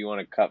slowly, and if you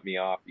want to cut me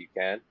off, you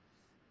can.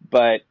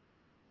 But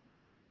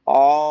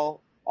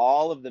all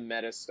of the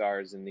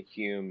metastars in the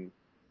Hume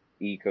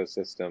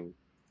ecosystem,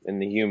 in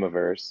the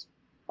Humeverse,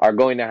 are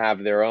going to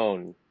have their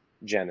own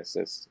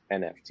Genesis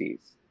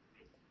NFTs.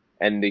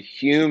 And the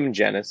Hume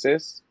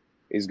Genesis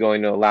is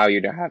going to allow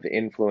you to have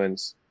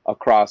influence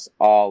across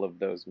all of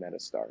those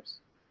metastars.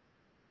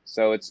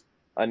 So it's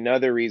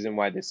another reason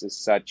why this is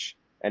such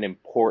an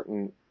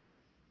important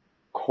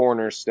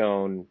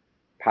cornerstone,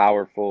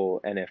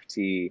 powerful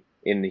NFT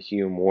in the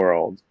Hume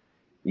world.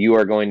 You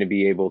are going to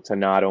be able to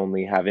not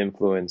only have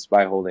influence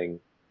by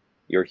holding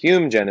your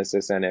Hume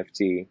Genesis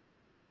NFT,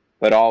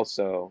 but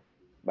also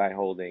by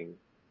holding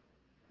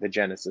the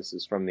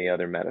Genesises from the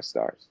other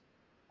metastars.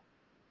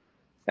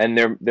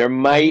 And there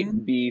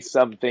might be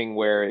something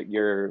where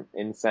you're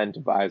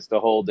incentivized to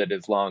hold it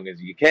as long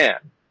as you can,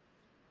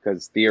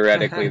 because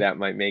theoretically that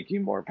might make you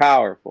more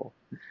powerful.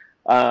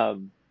 But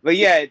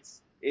yeah,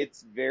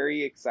 it's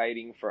very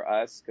exciting for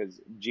us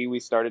because, G, we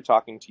started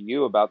talking to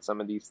you about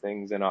some of these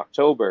things in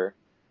October,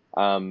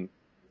 and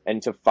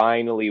to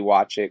finally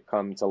watch it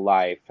come to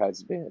life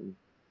has been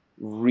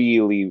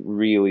really,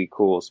 really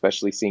cool,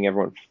 especially seeing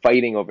everyone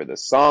fighting over the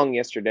song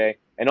yesterday,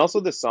 and also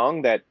the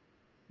song that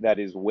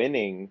is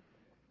winning.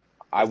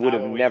 I would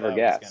have never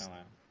guessed.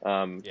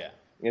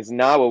 It's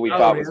not what we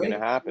thought was going to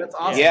happen. That's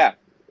awesome.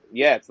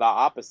 Yeah, it's the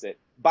opposite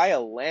by a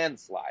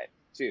landslide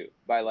too,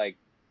 by like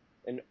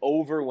an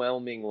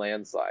overwhelming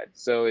landslide.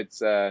 So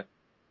it's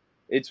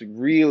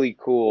really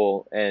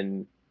cool,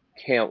 and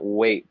can't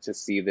wait to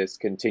see this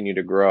continue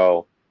to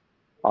grow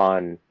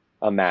on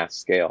a mass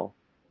scale.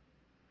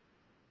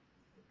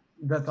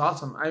 That's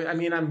awesome. I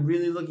mean, I'm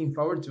really looking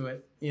forward to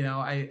it.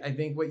 I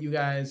think what you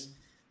guys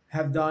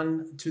have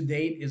done to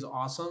date is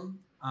awesome.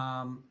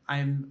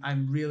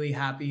 I'm really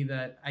happy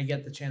that I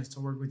get the chance to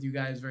work with you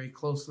guys very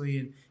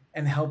closely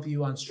and help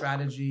you on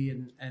strategy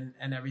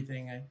and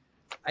everything.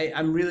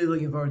 I'm really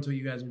looking forward to what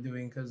you guys are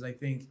doing because I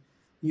think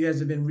you guys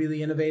have been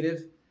really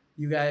innovative.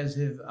 You guys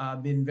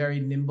have been very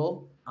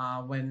nimble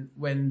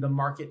when the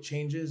market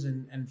changes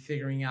and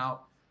figuring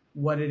out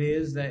what it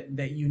is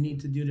that you need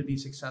to do to be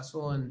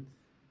successful. And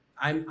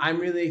I'm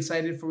really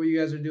excited for what you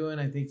guys are doing.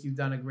 I think you've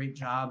done a great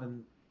job,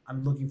 and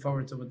I'm looking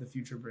forward to what the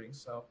future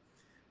brings. So,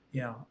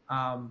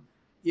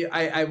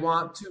 I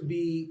want to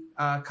be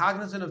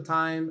cognizant of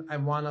time. I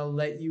want to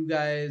let you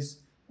guys,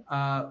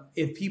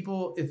 if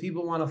people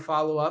want to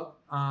follow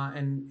up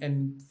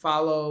and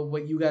follow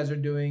what you guys are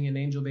doing in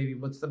Angelbaby,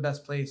 what's the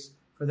best place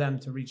for them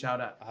to reach out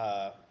at?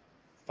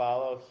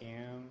 Follow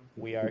Hume.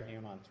 We are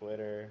Hume on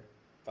Twitter.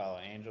 Follow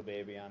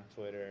Angelbaby on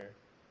Twitter.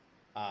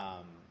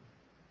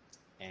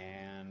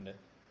 And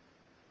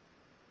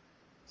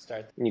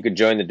Start. You could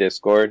join the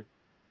Discord.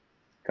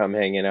 Come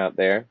hanging out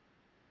there.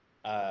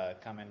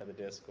 Come into the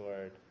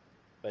Discord.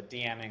 But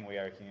DMing We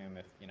Are Hume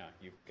if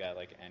you've got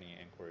like any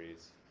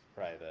inquiries.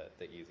 Probably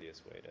the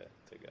easiest way to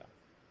go.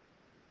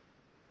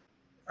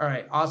 All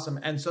right,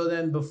 awesome. And so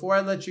then before I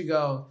let you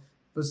go,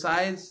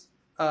 besides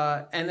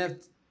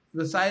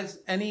besides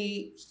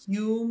any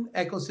Hume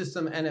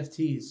ecosystem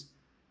NFTs,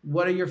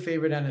 what are your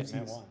favorite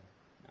NFTs?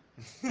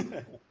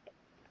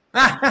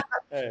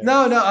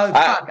 No,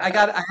 fuck. I'm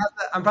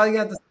probably gonna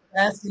have to start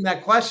asking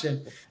that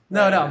question.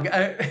 No.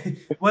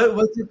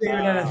 What's your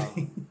favorite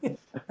NFT?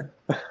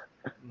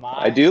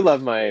 I do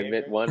love my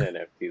Emit One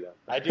NFT though.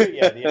 I do,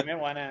 yeah. The Emit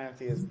One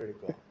NFT is pretty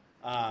cool.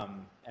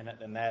 And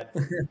that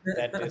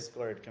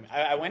Discord.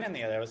 I went in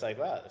the other. I was like,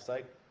 wow, it's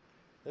like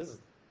this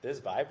is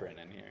vibrant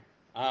in here.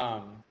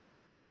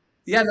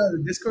 Yeah, no,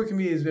 the Discord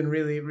community has been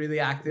really, really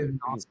active and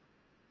awesome.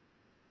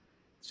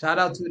 Shout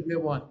out to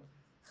Emit One.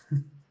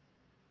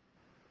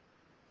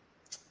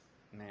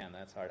 Man,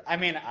 that's hard. I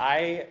mean,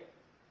 I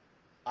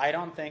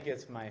don't think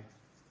it's my.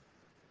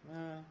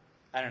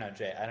 I don't know,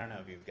 Jay. I don't know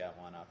if you've got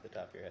one off the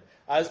top of your head.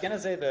 I was gonna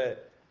say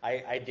that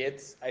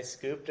I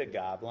scooped a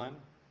goblin,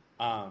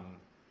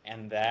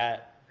 and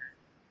that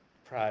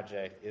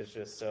project is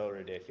just so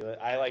ridiculous.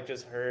 I like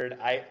just heard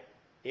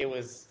it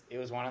was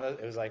one of those.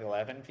 It was like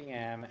 11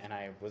 p.m. and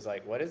I was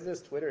like, what is this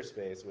Twitter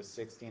space with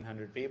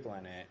 1,600 people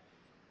in it?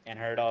 And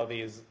heard all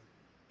these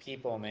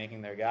people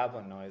making their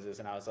goblin noises,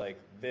 and I was like,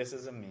 this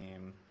is a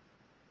meme.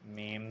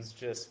 Memes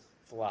just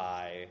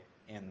fly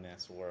in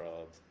this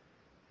world.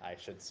 I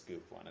should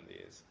scoop one of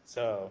these.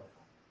 So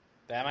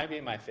that might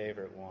be my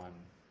favorite one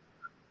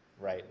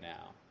right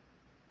now,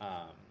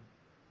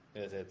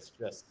 because it's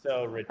just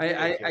so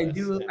ridiculous. I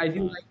do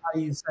like how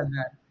you said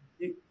that.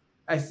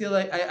 I feel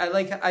like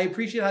I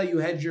appreciate how you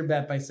hedge your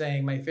bet by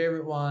saying my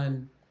favorite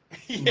one.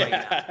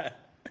 Yeah.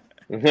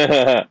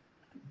 Right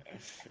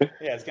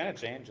Yeah, it's gonna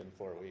change in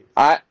 4 weeks.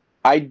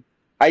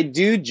 I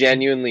do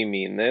genuinely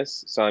mean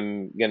this, so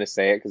I'm gonna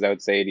say it because I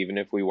would say it even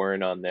if we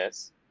weren't on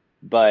this.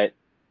 But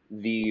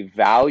the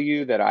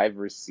value that I've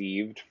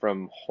received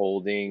from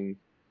holding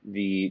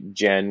the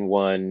Gen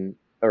 1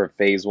 or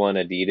Phase 1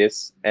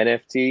 Adidas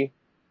NFT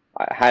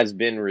has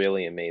been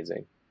really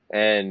amazing.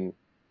 And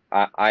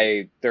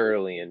I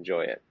thoroughly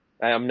enjoy it.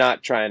 I'm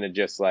not trying to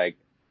just like,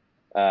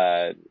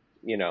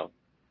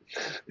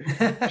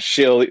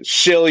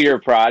 shill your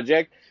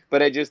project,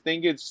 but I just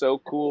think it's so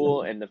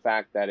cool. And the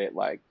fact that it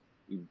like,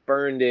 you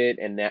burned it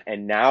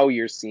and now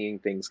you're seeing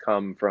things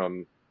come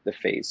from the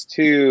Phase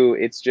 2.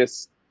 It's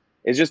just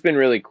been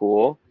really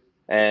cool.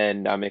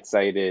 And I'm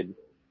excited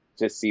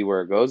to see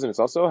where it goes. And it's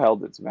also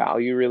held its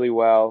value really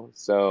well.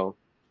 So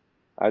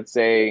I'd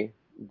say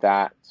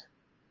that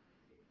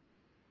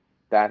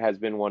has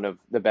been one of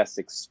the best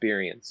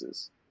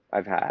experiences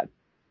I've had.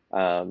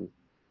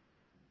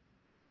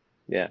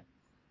 Yeah.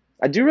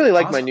 I do really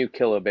like my new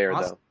Killer Bear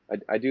though.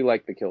 I do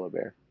like the Killer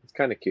Bear. It's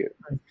kind of cute.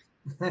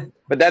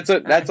 But that's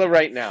a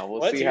right now.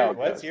 We'll see how it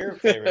goes. What's your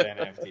favorite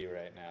NFT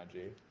right now, G?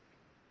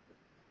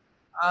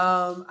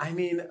 I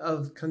mean,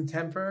 of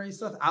contemporary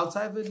stuff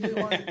outside of the new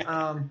one.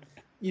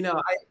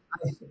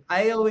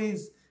 I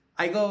always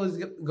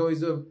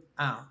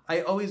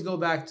go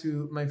back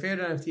to my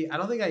favorite NFT. I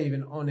don't think I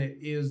even own it.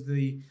 Is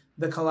the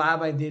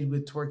collab I did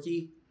with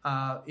Torquay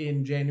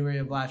in January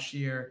of last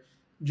year,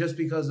 just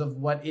because of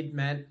what it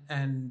meant,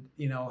 and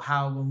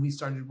how when we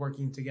started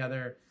working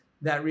together,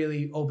 that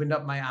really opened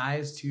up my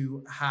eyes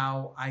to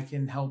how I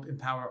can help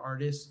empower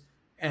artists.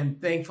 And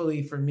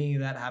thankfully for me,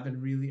 that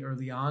happened really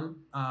early on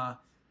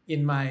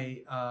in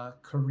my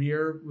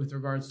career with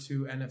regards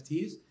to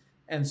NFTs.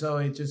 And so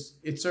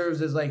it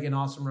serves as like an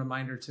awesome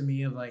reminder to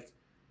me of like,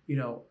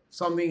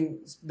 something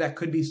that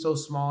could be so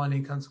small and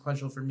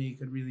inconsequential for me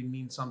could really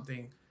mean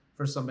something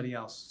for somebody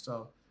else.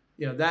 So,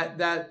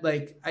 that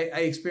like I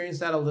experienced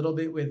that a little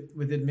bit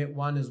with Emit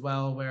One as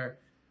well, where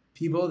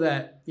people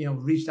that,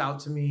 reached out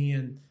to me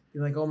and be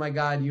like, oh my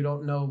God, you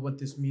don't know what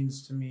this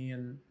means to me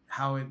and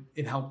how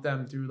it helped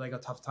them through like a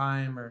tough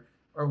time or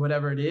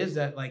whatever it is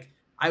that like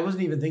I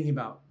wasn't even thinking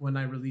about when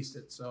I released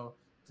it. So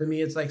to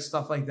me, it's like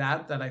stuff like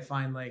that I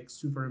find like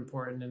super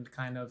important, and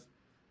kind of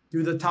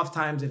through the tough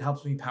times, it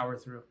helps me power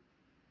through.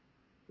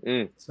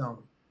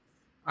 So,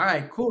 all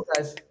right, cool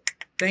guys.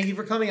 Thank you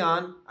for coming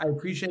on. I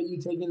appreciate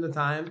you taking the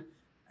time,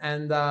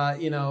 and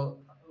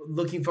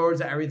looking forward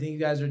to everything you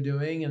guys are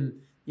doing, and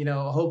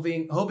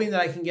hoping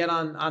that I can get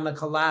on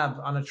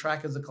a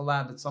track as a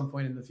collab at some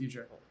point in the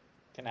future.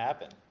 Can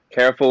happen.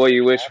 Careful what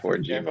you wish for,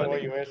 G. Careful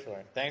what you wish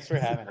for. Thanks for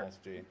having us,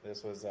 G.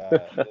 This was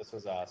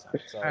awesome.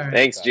 Right.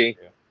 Thanks, G.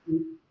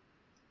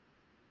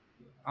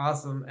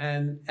 Awesome.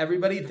 And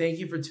everybody, thank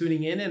you for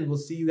tuning in, and we'll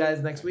see you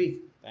guys next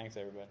week. Thanks,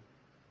 everybody.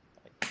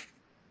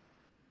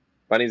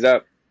 Bunnies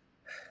up.